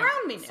 everyone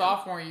around me knew.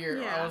 Sophomore year,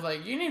 yeah. I was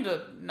like, you need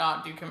to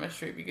not do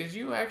chemistry because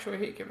you actually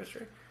hate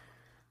chemistry.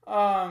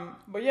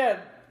 But yeah,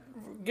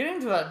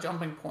 getting to that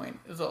jumping point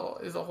is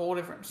a whole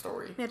different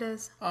story. It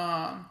is.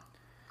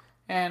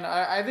 And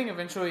I think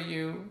eventually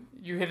you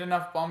hit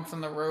enough bumps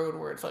in the road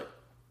where it's like,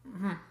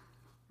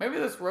 maybe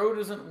this road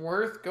isn't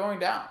worth going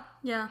down.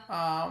 Yeah.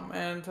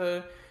 And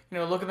to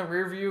look in the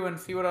rear view and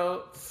see what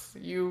else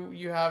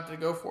you have to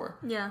go for.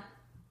 Yeah.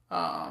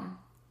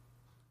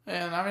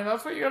 And I mean,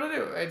 that's what you got to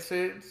do. It's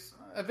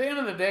at the end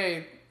of the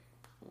day,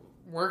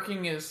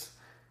 working is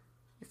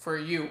for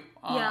you.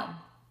 Yeah.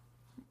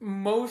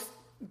 9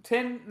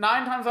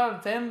 times out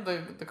of 10,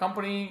 the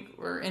company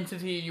or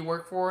entity you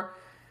work for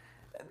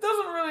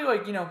doesn't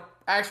really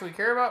actually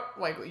care about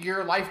like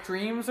your life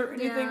dreams or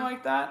anything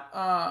like that.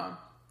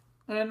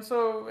 And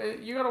so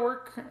you got to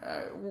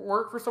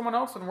work for someone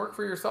else and work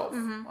for yourself.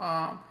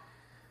 Mm-hmm.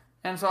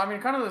 And so I mean,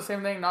 kind of the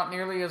same thing, not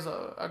nearly as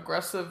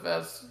aggressive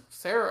as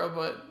Sarah,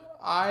 but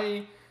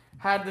I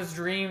had this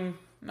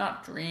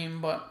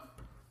but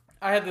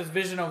I had this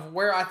vision of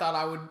where I thought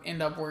I would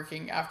end up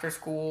working after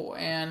school,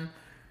 and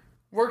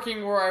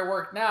working where I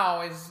work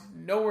now is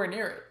nowhere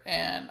near it.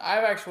 And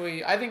I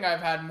think I've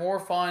had more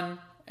fun,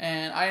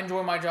 and I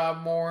enjoy my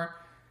job more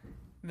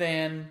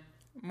than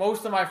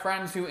most of my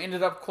friends who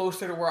ended up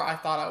closer to where I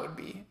thought I would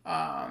be.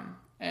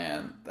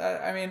 And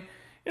that, I mean,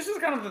 it's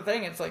just kind of the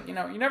thing. It's like, you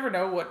never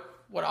know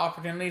what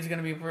opportunity is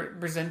going to be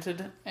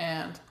presented,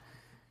 and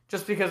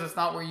just because it's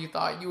not where you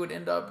thought you would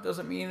end up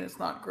doesn't mean it's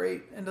not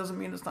great, and doesn't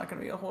mean it's not going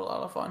to be a whole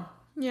lot of fun.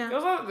 Yeah.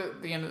 Because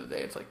at the end of the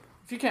day, it's like,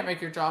 if you can't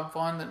make your job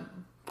fun, then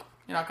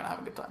you're not going to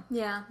have a good time.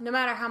 Yeah, no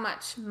matter how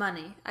much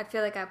money. I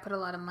feel like I put a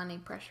lot of money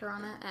pressure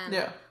on it. And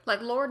yeah.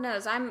 Like, Lord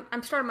knows, I'm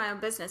starting my own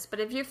business. But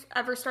if you've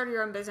ever started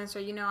your own business, or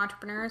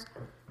entrepreneurs,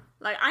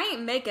 like, I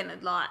ain't making a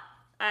lot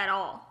at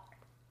all.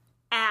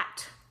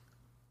 At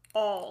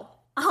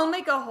all. I'll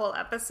make a whole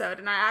episode,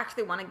 and I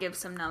actually want to give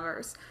some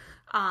numbers.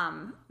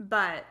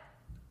 But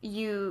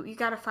you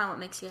got to find what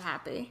makes you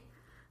happy.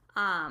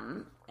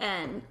 And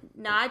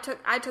now I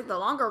took the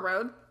longer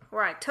road,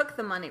 where I took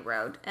the money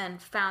road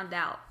and found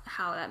out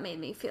how that made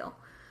me feel.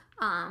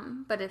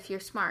 But if you're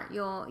smart,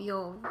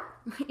 you'll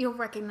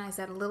recognize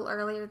that a little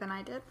earlier than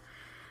I did.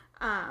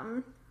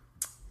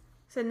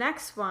 So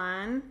next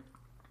one.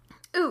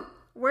 Ooh,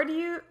 where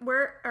do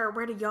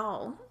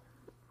y'all,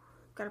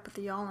 gotta put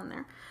the y'all in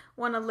there,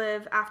 want to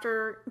live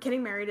after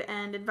getting married,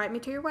 and invite me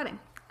to your wedding?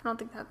 I don't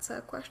think that's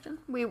a question.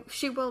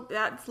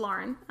 That's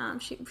Lauren.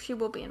 She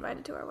will be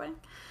invited to our wedding.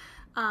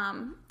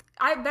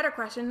 I better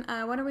question.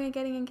 When are we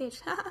getting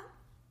engaged?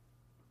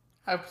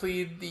 I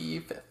plead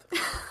the 5th.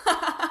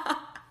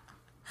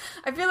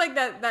 I feel like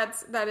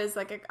that is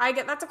like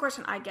that's a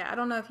question I get. I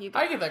don't know if you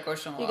get. I get that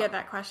question a lot. You get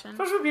that question.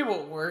 Especially with people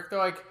at work. They're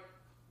like,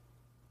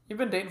 you've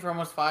been dating for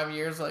almost 5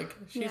 years. Like,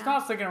 she's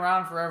not sticking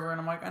around forever. And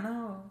I'm like, I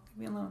know.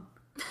 Leave me alone.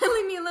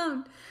 Leave me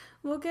alone.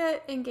 We'll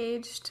get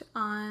engaged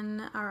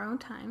on our own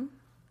time.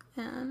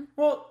 And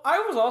well, I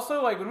was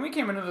also like, when we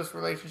came into this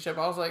relationship,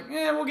 I was like,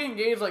 we'll get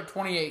engaged like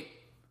 28.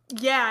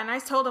 Yeah, and I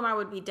told him I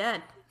would be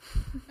dead.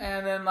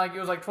 And then like it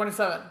was like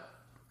 27.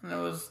 And it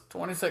was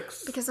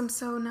 26. Because I'm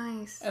so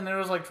nice. And then it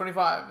was like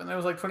 25. And then it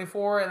was like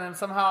 24. And then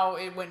somehow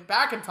it went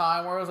back in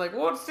time where it was like,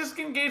 well, let's just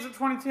get engaged at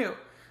 22.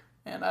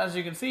 And as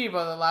you can see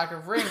by the lack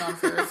of ring on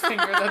Sarah's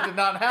finger, that did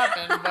not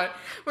happen. But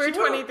we're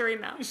 23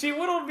 now. She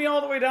whittled me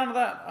all the way down to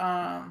that.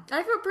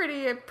 I feel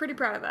pretty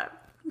proud of that.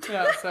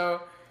 Yeah,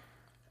 so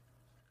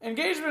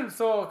engagement's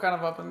still kind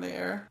of up in the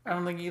air. I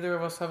don't think either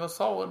of us have a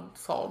solid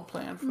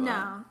plan for that.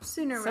 No,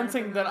 sooner rather than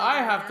Sensing that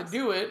I have to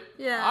do it,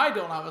 yeah. I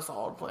don't have a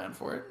solid plan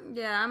for it.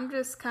 Yeah, I'm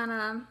just kind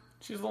of...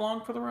 She's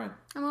along for the ride.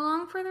 I'm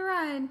along for the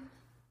ride.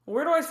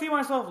 Where do I see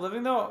myself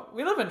living, though?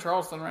 We live in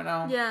Charleston right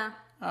now. Yeah.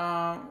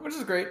 Which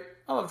is great.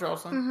 I love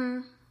Charleston. Mm-hmm.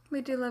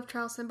 We do love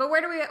Charleston. But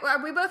where do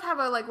we both have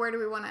where do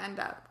we want to end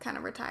up? Kind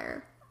of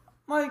retire?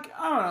 Like,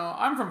 I don't know.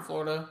 I'm from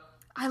Florida.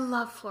 I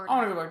love Florida. I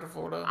want to go back to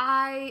Florida.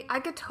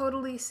 I could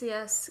totally see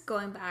us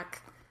going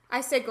back. I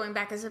say going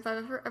back as if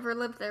I've ever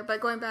lived there, but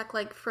going back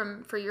like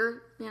from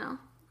your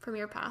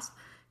past,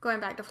 going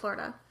back to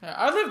Florida. Yeah,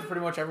 I lived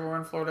pretty much everywhere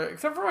in Florida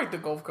except for like the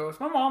Gulf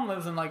Coast. My mom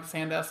lives in like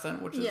Sandestin,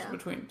 which is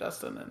between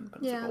Destin and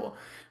Pensacola. Yeah.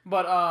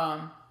 But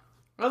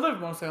I lived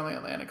mostly on the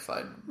Atlantic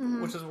side,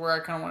 which is where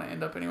I kind of want to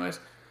end up anyways.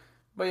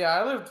 But yeah,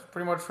 I lived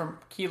pretty much from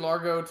Key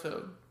Largo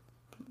to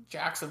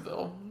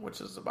Jacksonville, which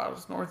is about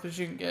as north as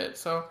you can get.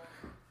 So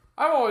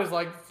I've always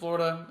liked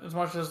Florida as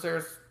much as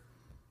there's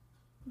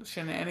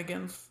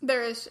shenanigans.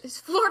 There is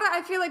Florida.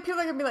 I feel like people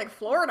are gonna be like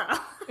Florida.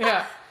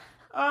 Yeah,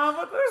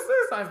 but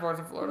there's nice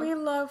parts of Florida. We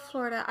love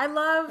Florida. I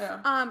love.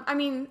 Yeah. I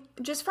mean,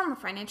 just from a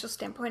financial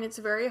standpoint, it's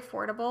very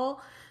affordable.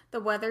 The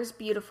weather's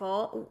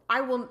beautiful.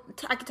 I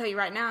can tell you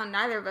right now,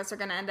 neither of us are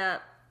gonna end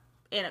up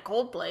in a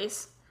cold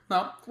place.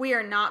 No. We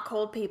are not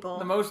cold people.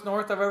 The most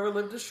north I've ever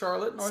lived is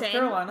Charlotte, North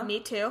Carolina. Me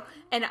too.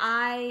 And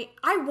I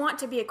want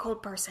to be a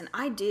cold person.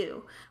 I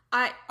do.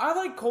 I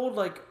like cold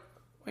like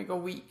a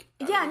week.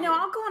 Yeah, no,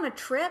 I'll go on a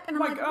trip and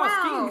I'm like,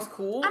 wow, skiing's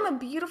cool. I'm a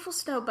beautiful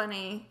snow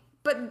bunny,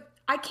 but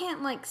I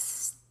can't like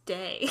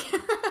stay.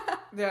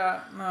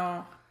 Yeah,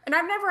 no. And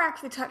I've never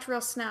actually touched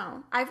real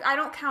snow. I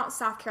don't count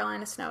South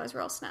Carolina snow as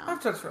real snow.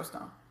 I've touched real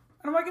snow.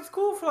 And I'm like, it's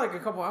cool for like a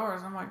couple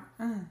hours. I'm like,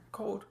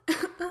 cold.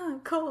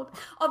 Cold.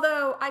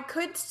 Although I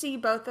could see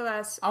both of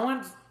us.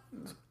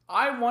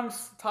 I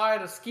once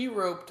tied a ski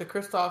rope to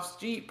Christoph's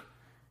Jeep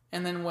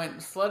and then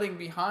went sledding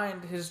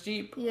behind his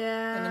Jeep in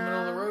the middle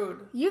of the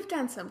road. You've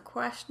done some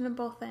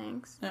questionable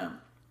things. Yeah.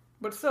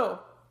 But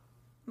still,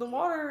 the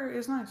water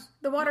is nice.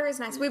 The water is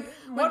nice. We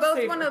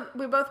both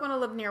want to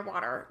live near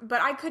water,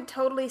 but I could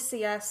totally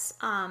see us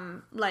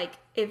going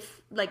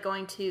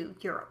to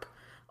Europe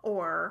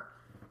or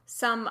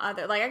some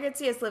other, like I could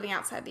see us living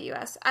outside the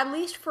US at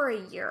least for a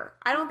year.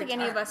 I don't think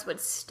any of us would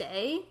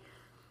stay.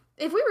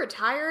 If we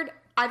retired,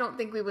 I don't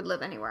think we would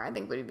live anywhere. I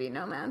think we'd be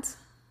nomads.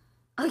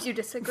 Oh, you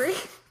disagree?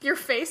 Your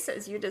face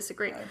says you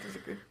disagree. Yeah, I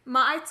disagree.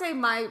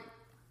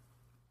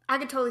 I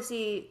could totally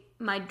see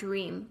my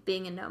dream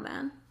being a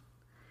nomad.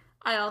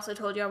 I also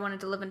told you I wanted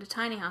to live in a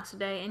tiny house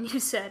today, and you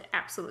said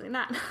absolutely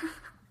not.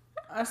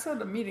 I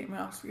said a medium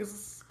house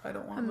because I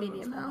don't want to live in a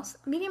medium house.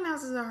 Medium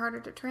houses are harder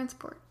to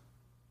transport.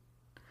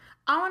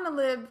 I want to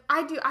live...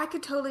 I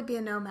could totally be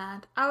a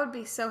nomad. I would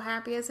be so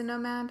happy as a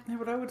nomad. Yeah,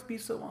 but I would be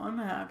so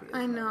unhappy as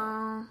I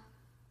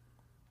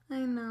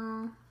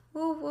know.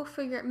 We'll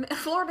figure it.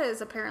 Florida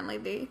is apparently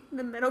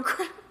the middle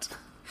ground.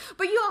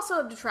 But you also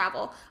have to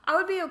travel. I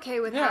would be okay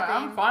with having... Yeah,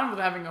 I'm fine with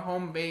having a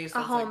home base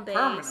that's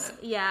permanent.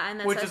 Yeah,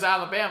 and which is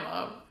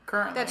Alabama,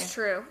 currently. That's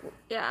true.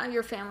 Yeah,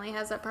 your family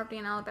has that property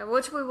in Alabama,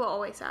 which we will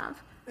always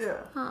have. Yeah.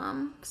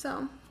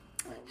 So,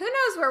 who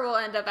knows where we'll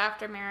end up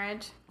after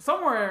marriage?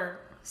 Somewhere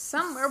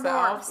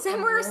warm.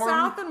 Somewhere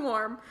south and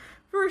warm.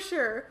 For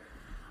sure.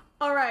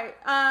 All right.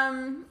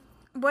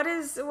 What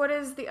is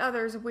the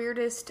other's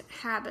weirdest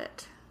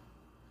habit?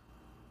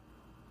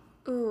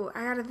 Ooh,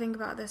 I gotta think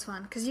about this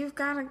one, because you've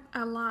got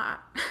a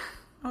lot.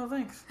 Oh,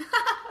 thanks.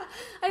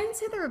 I didn't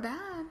say they were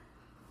bad.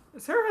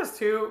 Sarah has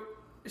two.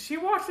 She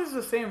watches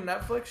the same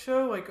Netflix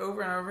show, like,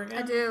 over and over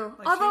again. I do.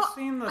 Like, she's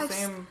seen the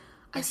same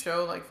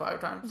show, like,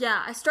 5 times.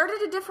 Yeah, I started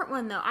a different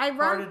one, though.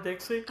 Heart of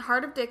Dixie?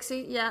 Heart of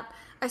Dixie, yep.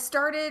 I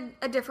started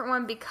a different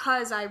one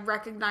because I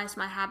recognized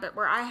my habit,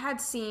 where I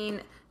had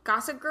seen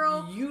Gossip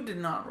Girl. You did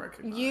not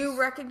recognize. You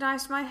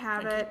recognized my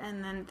habit,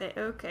 and then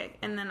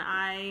and then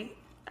I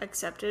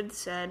accepted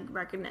said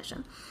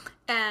recognition.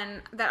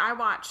 And that I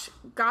watch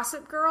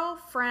Gossip Girl,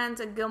 Friends,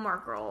 and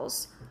Gilmore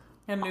Girls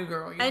And New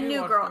Girl.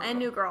 And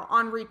New Girl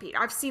on repeat.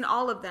 I've seen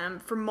all of them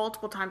for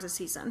multiple times a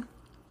season.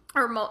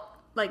 Or,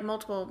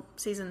 multiple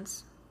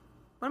seasons.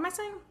 What am I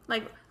saying?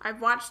 Like, I've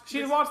watched...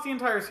 She's watched the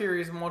entire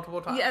series multiple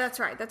times. Yeah, that's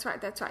right.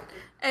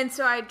 And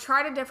so I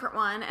tried a different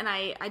one, and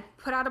I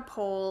put out a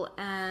poll,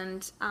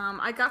 and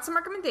I got some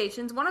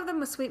recommendations. One of them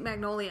was Sweet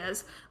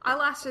Magnolias. I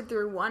lasted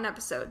through one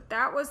episode.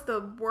 That was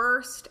the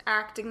worst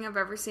acting I've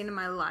ever seen in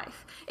my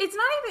life. It's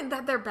not even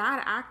that they're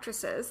bad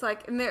actresses.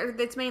 Like, and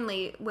it's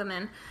mainly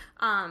women.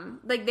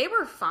 Like, they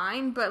were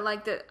fine, but,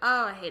 like,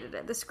 I hated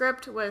it. The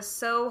script was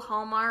so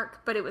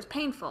Hallmark, but it was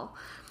painful.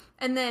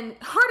 And then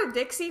Heart of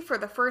Dixie for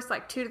the first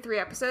 2 to 3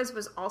 episodes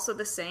was also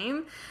the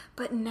same.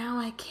 But now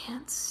I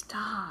can't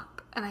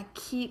stop. And I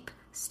keep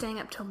staying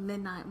up till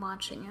midnight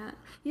watching it.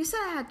 You said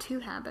I had 2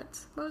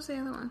 habits. What was the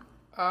other one?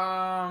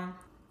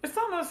 It's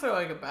not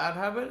necessarily a bad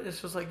habit. It's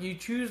just you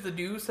choose to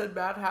do said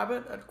bad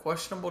habit at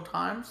questionable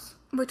times.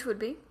 Which would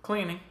be?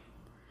 Cleaning.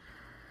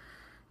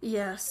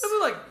 Yes. This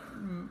is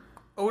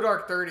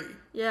Dark 30.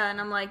 Yeah, and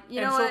I'm like,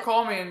 you know what? what? And she'll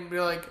call me and be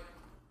like,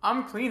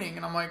 I'm cleaning,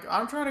 and I'm like,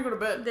 I'm trying to go to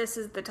bed. This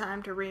is the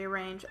time to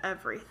rearrange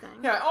everything.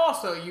 Yeah,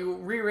 also, you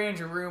rearrange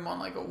your room on,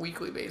 a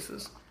weekly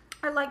basis.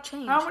 I like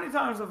change. How many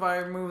times have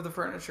I moved the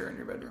furniture in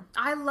your bedroom?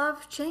 I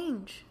love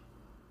change.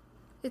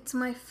 It's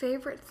my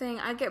favorite thing.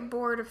 I get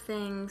bored of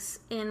things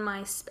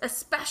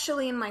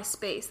especially in my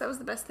space. That was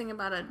the best thing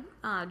about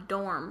a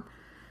dorm,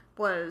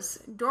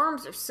 was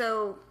dorms are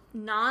so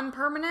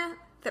non-permanent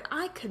that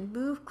I could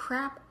move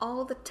crap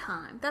all the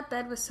time. That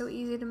bed was so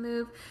easy to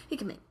move. You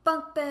could make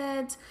bunk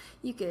beds.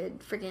 You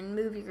could friggin'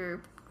 move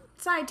your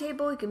side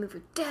table. You could move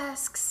your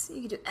desks.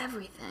 You could do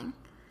everything.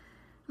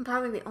 I'm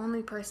probably the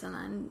only person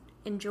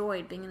I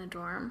enjoyed being in a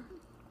dorm.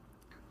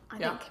 I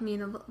think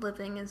communal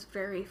living is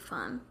very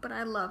fun, but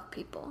I love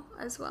people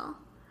as well.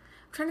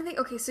 I'm trying to think.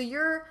 Okay, so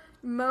your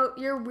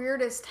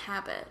weirdest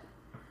habit,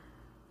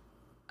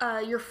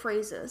 your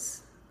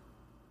phrases.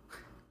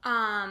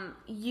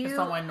 It's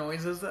not my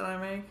noises that I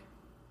make.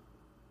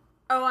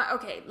 Oh,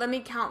 okay. Let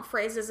me count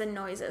phrases and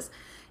noises.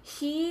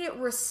 He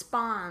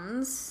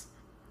responds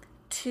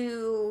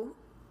to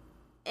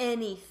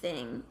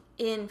anything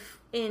in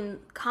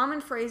common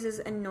phrases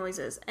and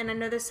noises. And I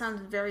know this sounds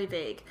very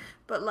vague,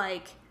 but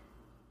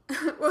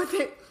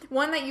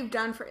one that you've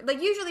done for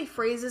usually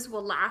phrases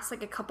will last a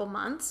couple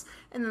months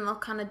and then they'll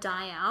kind of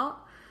die out.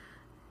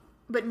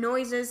 But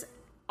noises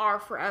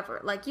are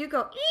forever. You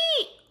go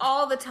eee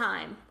all the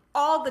time.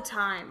 All the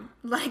time.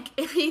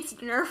 If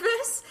he's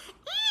nervous,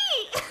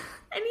 eee!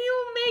 And he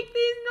will make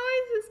these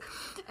noises.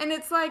 And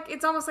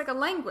it's almost like a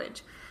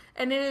language.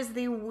 And it is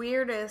the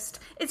weirdest.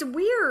 It's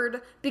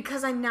weird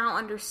because I now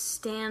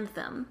understand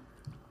them.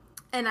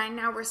 And I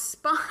now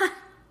respond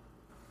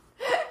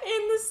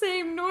in the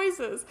same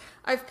noises.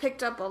 I've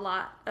picked up a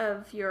lot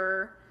of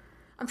your...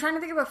 I'm trying to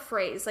think of a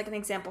phrase, an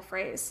example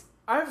phrase.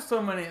 I have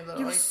so many of those.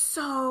 You have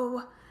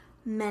so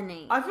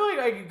many. I feel like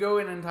I could go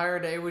an entire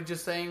day with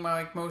just saying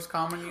my most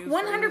common used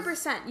 100%.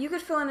 phrases. You could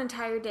fill an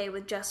entire day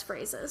with just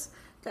phrases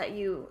that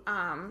you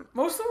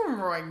most of them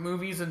are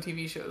movies and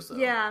TV shows though.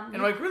 Yeah.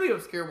 And really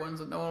obscure ones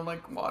that no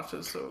one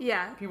watches, so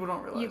yeah, people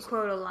don't realize. You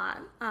quote a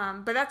lot.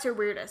 But that's your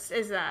weirdest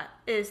is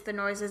the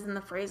noises and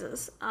the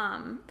phrases.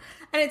 And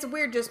it's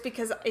weird just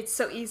because it's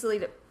so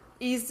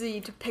easy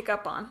to pick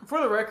up on.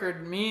 For the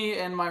record, me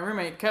and my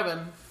roommate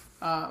Kevin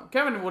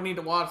will need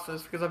to watch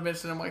this because I've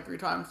mentioned him 3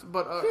 times,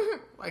 but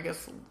I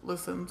guess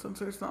listen since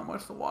there's not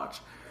much to watch.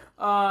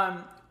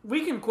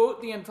 We can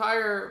quote the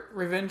entire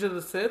Revenge of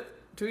the Sith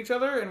to each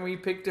other, and we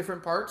pick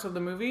different parts of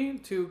the movie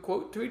to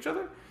quote to each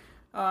other.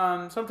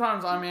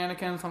 Sometimes I'm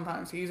Anakin,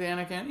 sometimes he's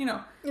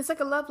Anakin, It's like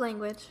a love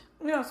language.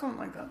 Yeah, something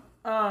like that.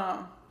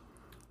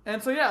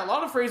 And so, a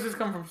lot of phrases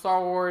come from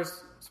Star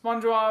Wars.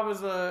 SpongeBob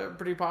is a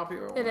pretty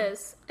popular one. It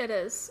is.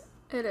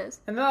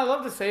 And then I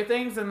love to say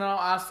things, and then I'll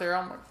ask Sarah,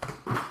 I'm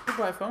like,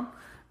 goodbye, phone.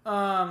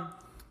 I'll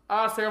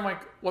ask Sarah, I'm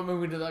like, what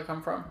movie did that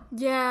come from?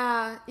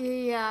 Yeah.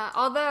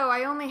 Although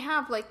I only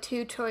have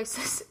 2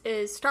 choices,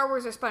 is Star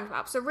Wars or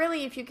SpongeBob. So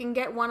really, if you can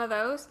get one of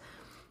those,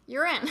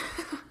 you're in.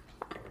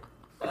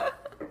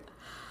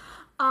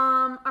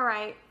 All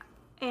right.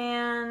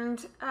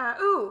 And,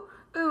 ooh.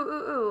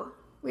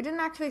 We didn't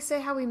actually say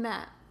how we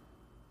met.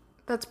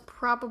 That's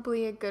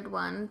probably a good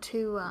one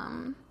to,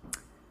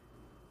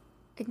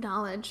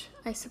 acknowledge,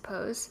 I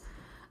suppose.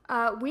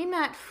 We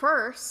met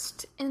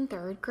first in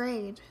 3rd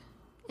grade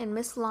in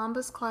Miss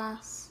Lamba's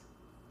class.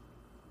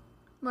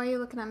 Why are you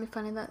looking at me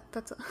funny?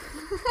 That's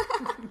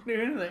Do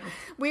anything.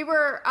 We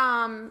were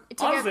together.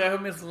 Honestly, I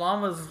hope Miss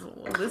Lamba's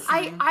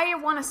listening. I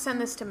want to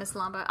send this to Miss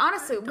Lamba.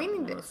 Honestly, we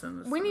need to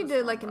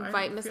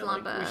invite Miss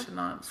Lamba. We should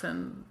not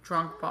send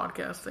drunk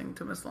podcasting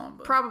to Miss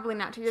Lamba. Probably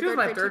not to your She was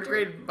my 3rd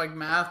grade grade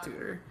math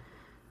tutor.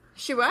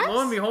 She was?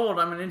 Lo and behold,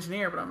 I'm an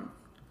engineer, but I'm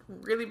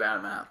really bad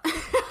at math.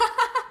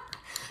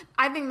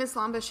 I think Miss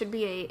Lamba should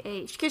be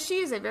because she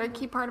is a very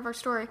key part of our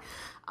story.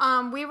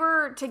 We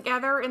were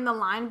together in the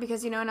line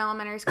because, in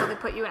elementary school they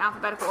put you in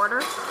alphabetical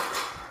order.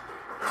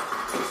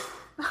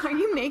 Are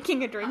you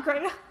making a drink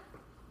right now?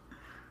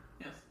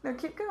 Yes. No,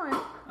 keep going.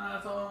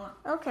 That's all I want.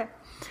 Okay.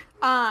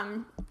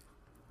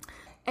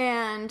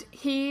 And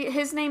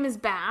his name is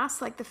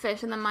Bass, like the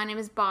fish, and then my name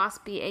is Boss,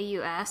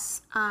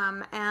 Baus.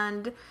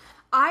 And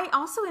I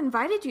also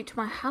invited you to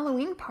my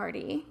Halloween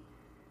party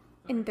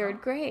in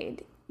 3rd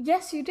grade.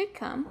 Yes, you did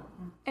come.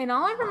 And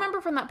all I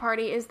remember from that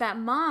party is that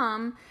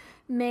Mom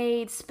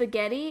made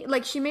spaghetti.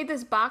 Like, she made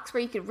this box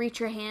where you could reach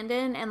your hand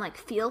in and, like,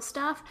 feel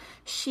stuff.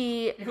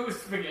 It was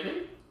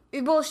spaghetti?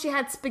 Well, she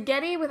had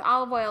spaghetti with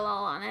olive oil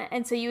all on it.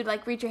 And so you would,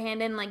 like, reach your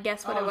hand in and, like,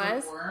 guess what it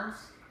was. Like worms?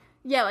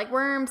 Yeah, like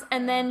worms.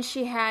 And then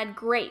she had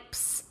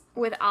grapes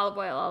with olive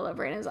oil all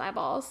over in his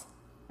eyeballs.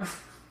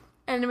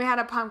 And we had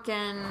a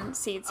pumpkin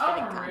seed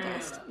spitting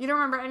contest. You don't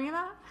remember any of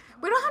that?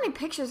 We don't have any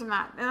pictures of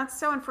that, and that's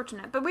so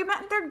unfortunate. But we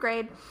met in 3rd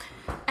grade,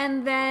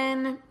 and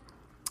then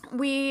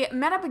we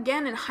met up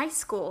again in high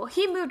school.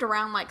 He moved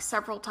around, like,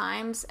 several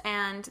times,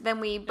 and then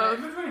we both...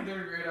 Yeah, in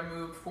 3rd grade, I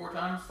moved 4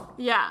 times.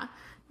 Yeah.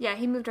 Yeah,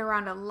 he moved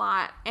around a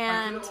lot,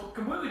 and... Like,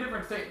 completely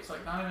different states,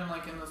 like, not even,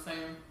 like, in the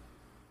same...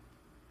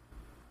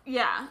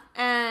 Yeah,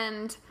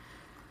 and...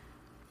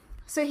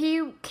 So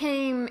he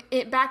came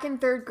back in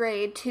 3rd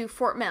grade to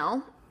Fort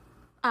Mill,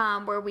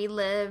 where we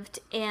lived,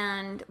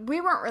 and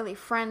we weren't really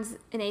friends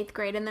in 8th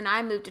grade, and then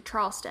I moved to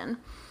Charleston.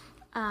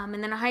 And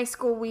then in high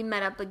school, we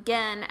met up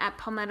again at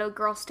Palmetto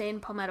Girls State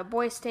and Palmetto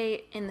Boys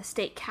State in the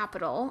state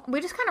capitol.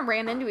 We just kind of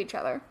ran into each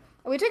other.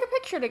 We took a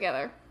picture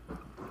together.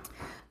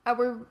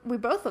 We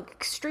both look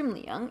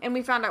extremely young, and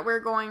we found out we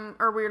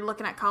were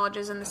looking at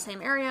colleges in the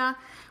same area.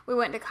 We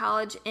went to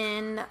college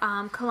in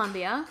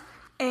Columbia.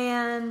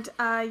 And,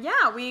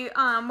 it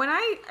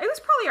was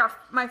probably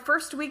my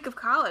first week of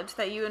college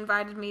that you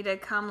invited me to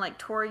come, like,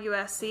 tour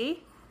USC.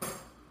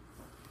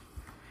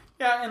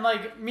 Yeah, and,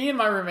 like, me and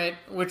my roommate,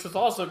 which was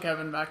also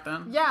Kevin back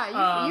then.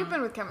 Yeah, you've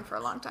been with Kevin for a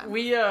long time.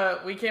 We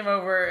came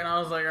over, and I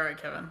was like, all right,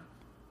 Kevin.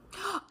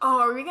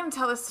 Oh, are we going to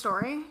tell this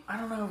story? I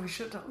don't know, we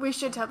should tell We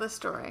should tell this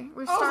story.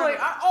 All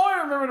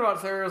I remembered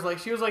about Sarah was, like,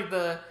 she was, like,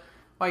 the,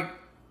 like...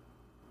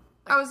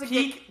 I was a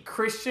peak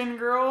Christian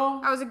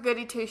girl. I was a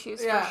goody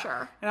two-shoes for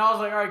sure. And I was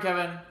like, all right,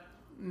 Kevin,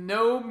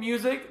 no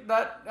music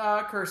that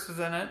curses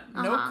in it.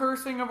 No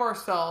cursing of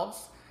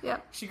ourselves.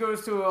 Yep. She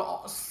goes to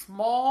a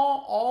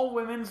small,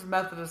 all-women's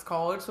Methodist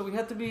college, so we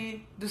had to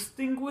be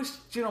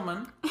distinguished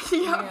gentlemen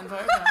the entire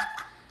time.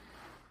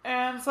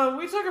 And so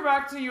we took her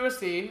back to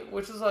USC,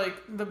 which is, like,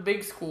 the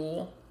big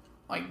school,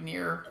 like,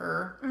 near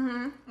her.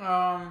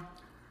 Mm-hmm.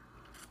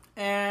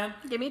 And...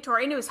 Give me a tour,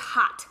 and it was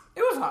hot. It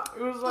was hot.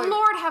 It was like...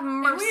 Lord have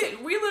mercy.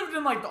 We lived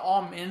in, like, the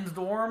all-men's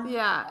dorm.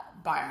 Yeah.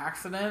 By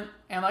accident.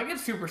 And, like, it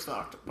super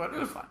sucked. But it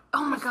was fun.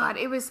 Oh, my God.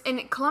 It was...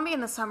 And Columbia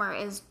in the summer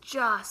is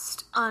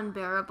just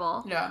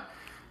unbearable. Yeah.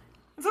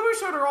 And so we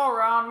showed her all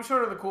around. We showed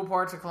her the cool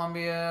parts of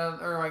Columbia.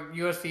 Or, like,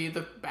 USC.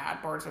 The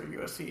bad parts of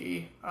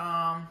USC.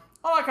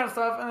 All that kind of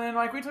stuff. And then,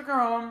 like, we took her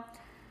home.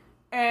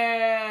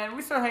 And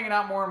we started hanging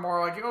out more and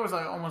more. Like, it was,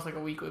 like, almost like a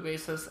weekly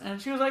basis.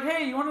 And she was like,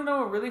 hey, you want to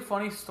know a really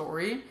funny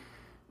story?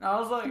 And I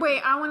was like...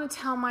 Wait, I want to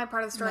tell my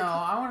part of the story. No,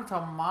 I want to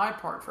tell my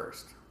part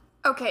first.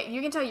 Okay,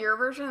 you can tell your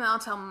version, and I'll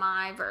tell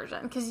my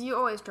version. Because you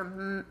always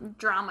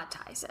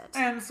dramatize it.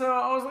 And so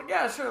I was like,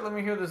 yeah, sure, let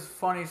me hear this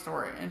funny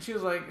story. And she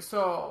was like,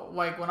 so,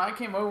 like, when I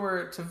came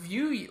over to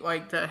view,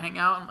 like, to hang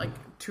out and, like,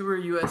 tour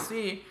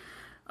USC,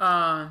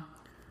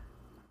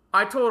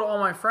 I told all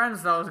my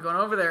friends that I was going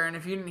over there, and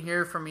if you didn't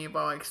hear from me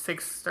by, like,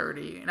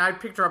 6:30, and I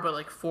picked her up at,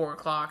 like, 4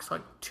 o'clock, so,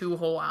 like, 2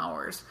 whole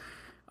hours,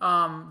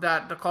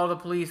 that to call the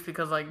police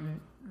because, like,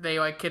 they,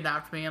 like,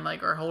 kidnapped me and,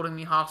 like, are holding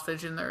me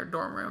hostage in their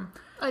dorm room.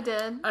 I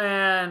did.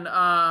 And,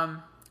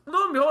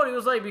 lo and behold, it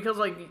was, like, because,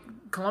 like,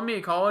 Columbia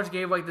College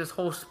gave, like, this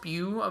whole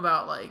spew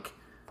about, like...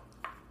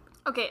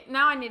 Okay,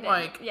 now I need to...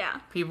 Like,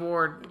 people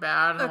were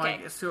bad and,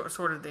 okay. like,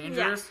 sort of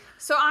dangerous. Yeah.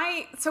 So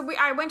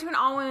I went to an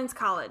all-women's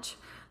college.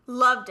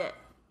 Loved it.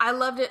 I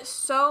loved it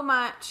so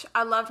much.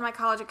 I loved my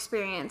college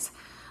experience.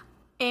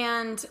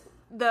 And...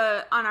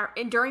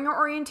 during our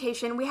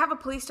orientation, we have a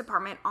police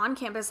department on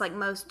campus like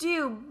most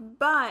do,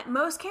 but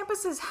most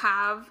campuses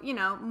have,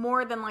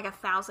 more than like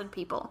 1,000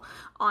 people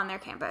on their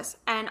campus.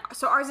 And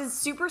so ours is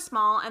super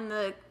small, and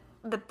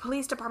the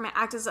police department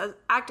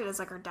acted as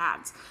like our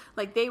dads.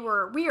 Like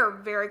we are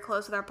very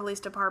close with our police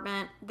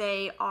department.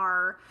 They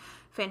are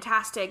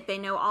fantastic. They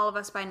know all of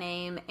us by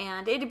name,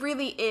 and it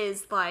really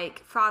is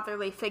like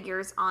fatherly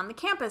figures on the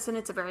campus, and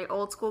it's a very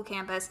old school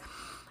campus.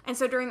 And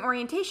so during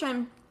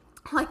orientation,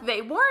 like,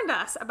 they warned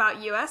us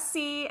about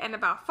USC and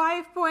about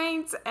 5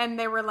 Points, and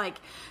they were like,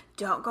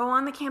 don't go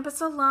on the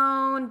campus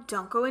alone,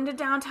 don't go into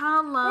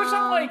downtown alone. Which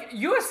I'm like,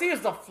 USC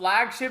is the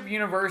flagship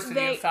university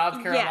of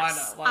South Carolina.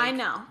 Yes, like,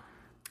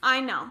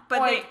 I know, but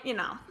like,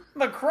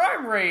 the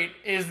crime rate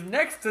is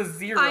next to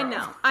zero.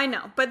 I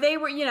know, but they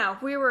were,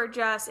 we were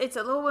just, it's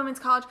a little women's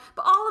college,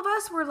 but all of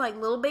us were like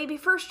little baby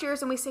first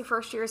years, and we say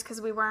first years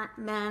because we weren't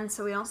men,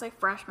 so we don't say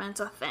freshmen, it's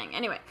a thing.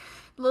 Anyway,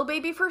 little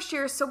baby first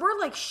years, so we're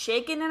like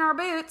shaking in our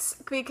boots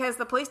because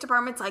the police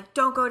department's like,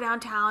 don't go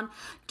downtown,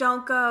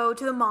 don't go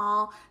to the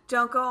mall,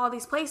 don't go all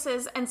these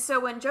places. And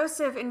so when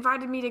Joseph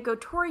invited me to go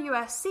tour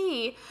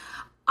USC,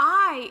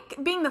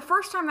 being the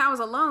first time that I was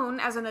alone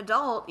as an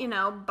adult,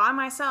 by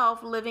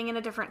myself, living in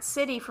a different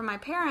city from my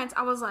parents,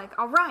 I was like,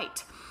 all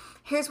right,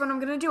 here's what I'm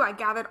going to do. I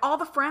gathered all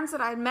the friends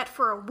that I had met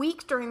for a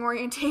week during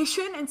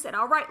orientation and said,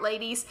 all right,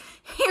 ladies,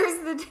 here's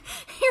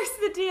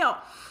the deal.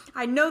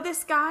 I know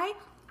this guy.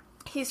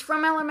 He's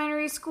from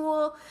elementary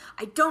school.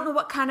 I don't know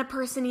what kind of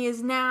person he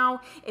is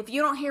now. If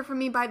you don't hear from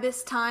me by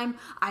this time,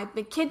 I've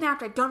been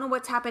kidnapped. I don't know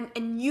what's happened.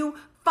 And you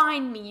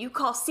find me. You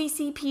call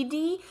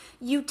CCPD.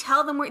 You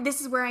tell them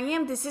this is where I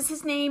am. This is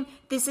his name.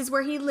 This is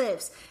where he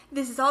lives.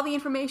 This is all the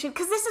information.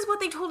 Because this is what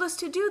they told us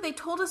to do. They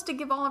told us to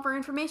give all of our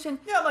information.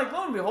 Yeah, like,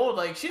 lo and behold,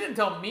 like, she didn't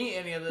tell me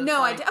any of this. No,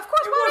 like, I did. Of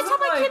course, why would I tell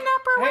my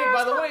kidnapper? Hey,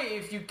 by the way,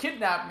 if you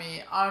kidnap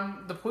me,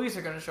 the police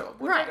are going to show up.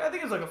 Which, right. I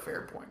think is, like, a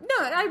fair point.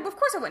 No, of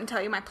course I wouldn't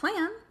tell you my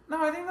plan.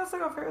 No, I think that's,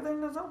 like, a fair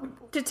thing to tell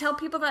people. To tell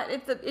people that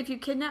if you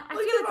kidnap... I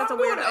like, feel like that's a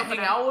weird opener.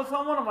 Hang out with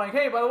someone, I'm like,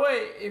 hey, by the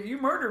way, if you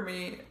murder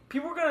me,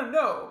 people are going to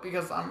know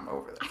because I'm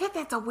over there. I think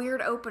that's a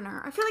weird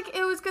opener. I feel like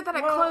it was good that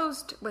I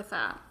closed with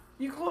that.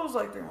 You closed,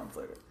 like, 3 months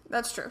later.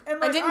 That's true.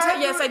 And, like,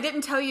 I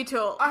didn't tell you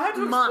till I had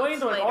to explain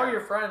to, like, later. all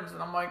your friends,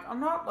 and I'm like,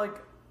 I'm not, like,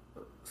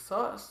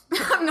 sus.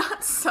 I'm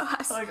not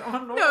sus. Like, I'm a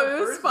normal no, it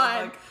was person.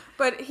 fine. Like,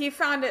 but he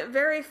found it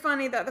very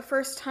funny that the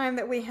first time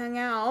that we hung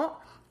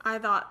out, I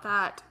thought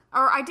that...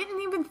 Or I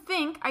didn't even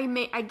think I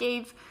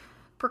gave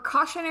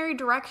precautionary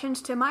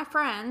directions to my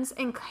friends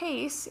in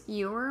case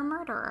you were a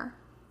murderer.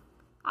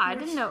 I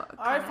didn't know.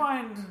 I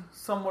find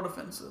somewhat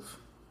offensive.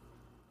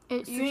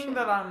 Seeing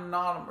that I'm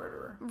not a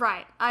murderer.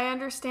 Right. I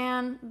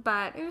understand,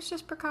 but it was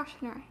just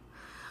precautionary.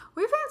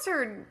 We've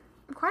answered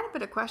quite a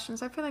bit of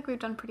questions. I feel like we've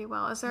done pretty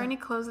well. Is there any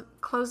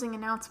closing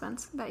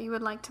announcements that you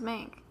would like to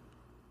make?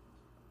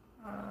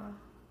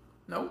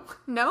 No.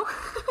 No?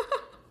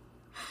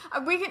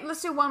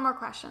 Let's do one more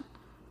question.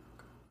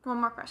 One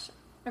more question.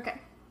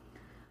 Okay.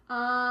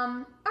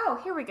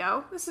 Here we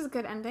go. This is a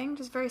good ending.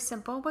 Just very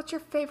simple. What's your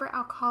favorite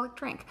alcoholic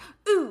drink?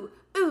 Ooh.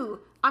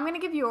 I'm going to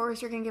give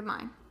yours. You're going to give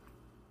mine.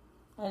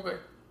 Okay.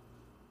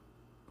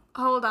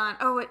 Hold on.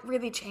 Oh, it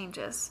really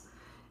changes.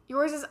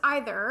 Yours is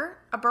either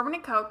a bourbon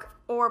and Coke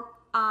or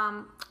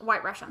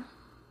White Russian.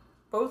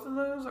 Both of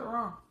those are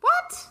wrong.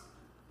 What?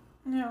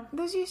 Yeah.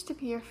 Those used to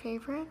be your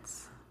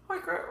favorites.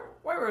 White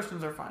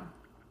Russians are fine.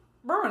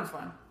 Bourbon's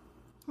fine.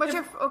 What's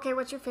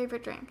your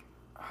favorite drink?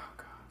 Oh,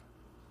 God.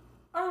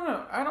 I don't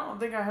know. I don't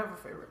think I have a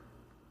favorite.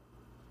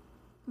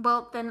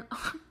 Well, then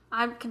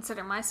I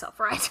consider myself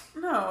right.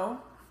 No.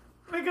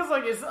 Because,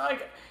 like, it's like,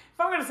 if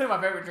I'm going to say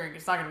my favorite drink,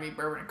 it's not going to be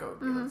bourbon and Coke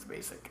because it's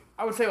basic.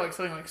 I would say, like,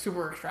 something, like,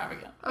 super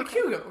extravagant. Like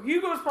Hugo.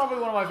 Hugo is probably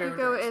one of my favorite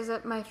drinks. Hugo is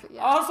it my favorite.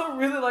 Yeah. I also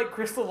really like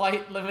Crystal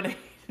Light Lemonade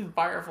and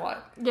Firefly.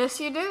 Yes,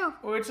 you do.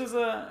 Which is,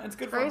 it's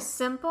good for very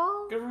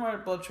simple. Good for my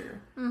blood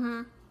sugar.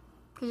 Mm-hmm.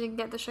 Because you can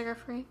get the sugar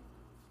free.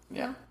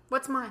 Yeah.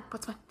 What's mine?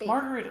 What's my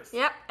favorite? Margaritas.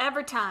 Yep,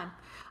 every time.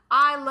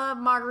 I love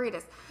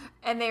margaritas.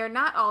 And they are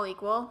not all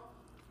equal.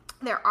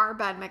 There are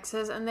bad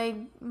mixes, and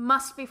they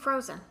must be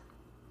frozen.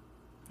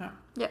 Yeah.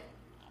 Yep.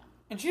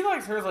 And she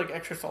likes hers, like,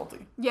 extra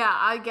salty. Yeah,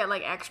 I get,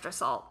 like, extra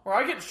salt. Or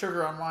I get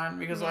sugar on mine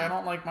because I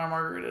don't like my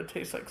margarita to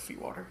taste like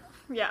seawater.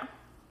 Yeah.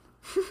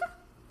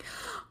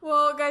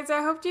 Well, guys,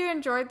 I hope you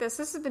enjoyed this.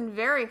 This has been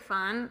very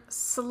fun.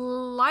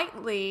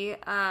 Slightly,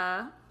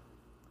 I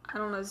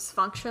don't know,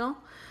 dysfunctional.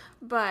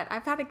 But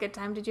I've had a good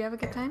time. Did you have a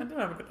good time? I did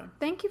have a good time.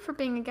 Thank you for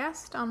being a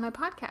guest on my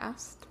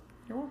podcast.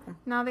 You're welcome.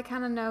 Now they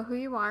kind of know who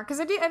you are. Because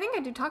I think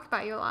I do talk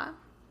about you a lot.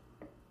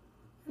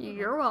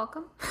 You're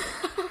welcome.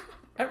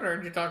 I haven't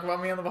heard you talk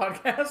about me on the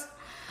podcast.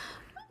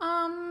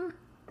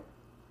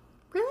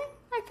 Really?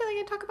 I feel like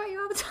I talk about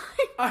you all the time.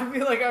 I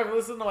feel like I've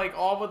listened to, like,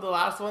 all but the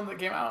last one that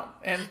came out.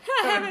 And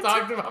haven't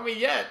talked about me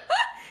yet.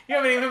 You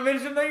haven't even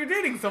mentioned that you're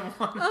dating someone.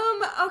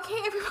 Okay,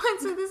 everyone.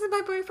 So this is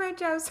my boyfriend,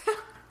 Joseph.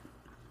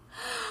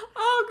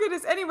 Oh,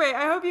 goodness. Anyway,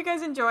 I hope you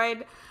guys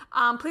enjoyed.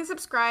 Please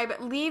subscribe.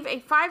 Leave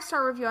a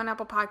 5-star review on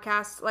Apple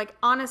Podcasts. Like,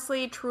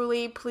 honestly,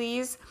 truly,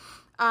 please.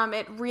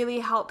 It really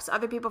helps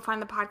other people find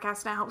the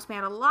podcast, and it helps me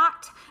out a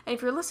lot. And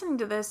if you're listening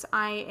to this,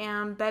 I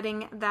am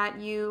betting that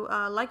you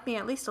like me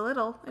at least a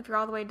little, if you're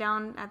all the way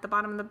down at the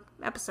bottom of the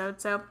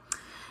episode. So,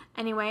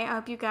 anyway, I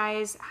hope you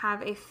guys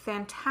have a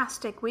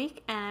fantastic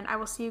week, and I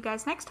will see you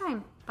guys next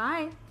time.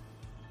 Bye.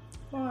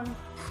 Bye.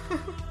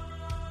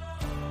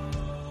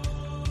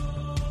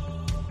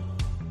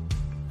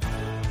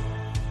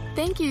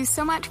 Thank you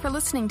so much for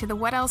listening to the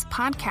What Else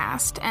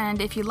podcast,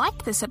 and if you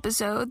liked this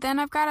episode, then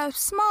I've got a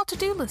small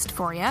to-do list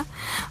for you.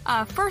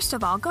 First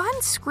of all, go ahead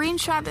and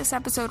screenshot this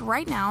episode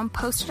right now and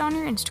post it on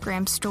your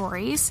Instagram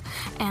stories,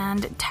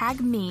 and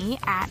tag me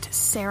at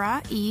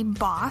Sarah E.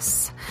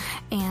 Boss,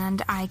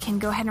 and I can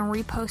go ahead and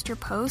repost your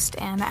post,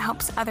 and that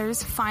helps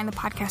others find the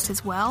podcast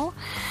as well.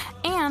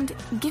 And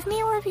give me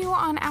a review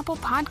on Apple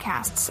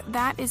Podcasts.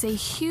 That is a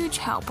huge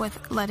help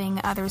with letting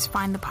others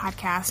find the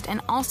podcast and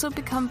also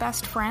become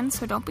best friends,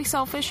 so don't be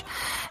selfish.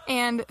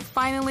 And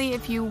finally,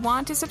 if you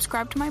want to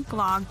subscribe to my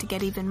blog to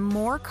get even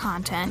more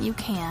content, you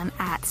can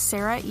at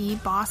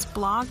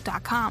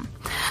sarahibossblog.com.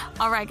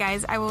 All right,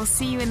 guys, I will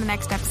see you in the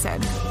next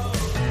episode.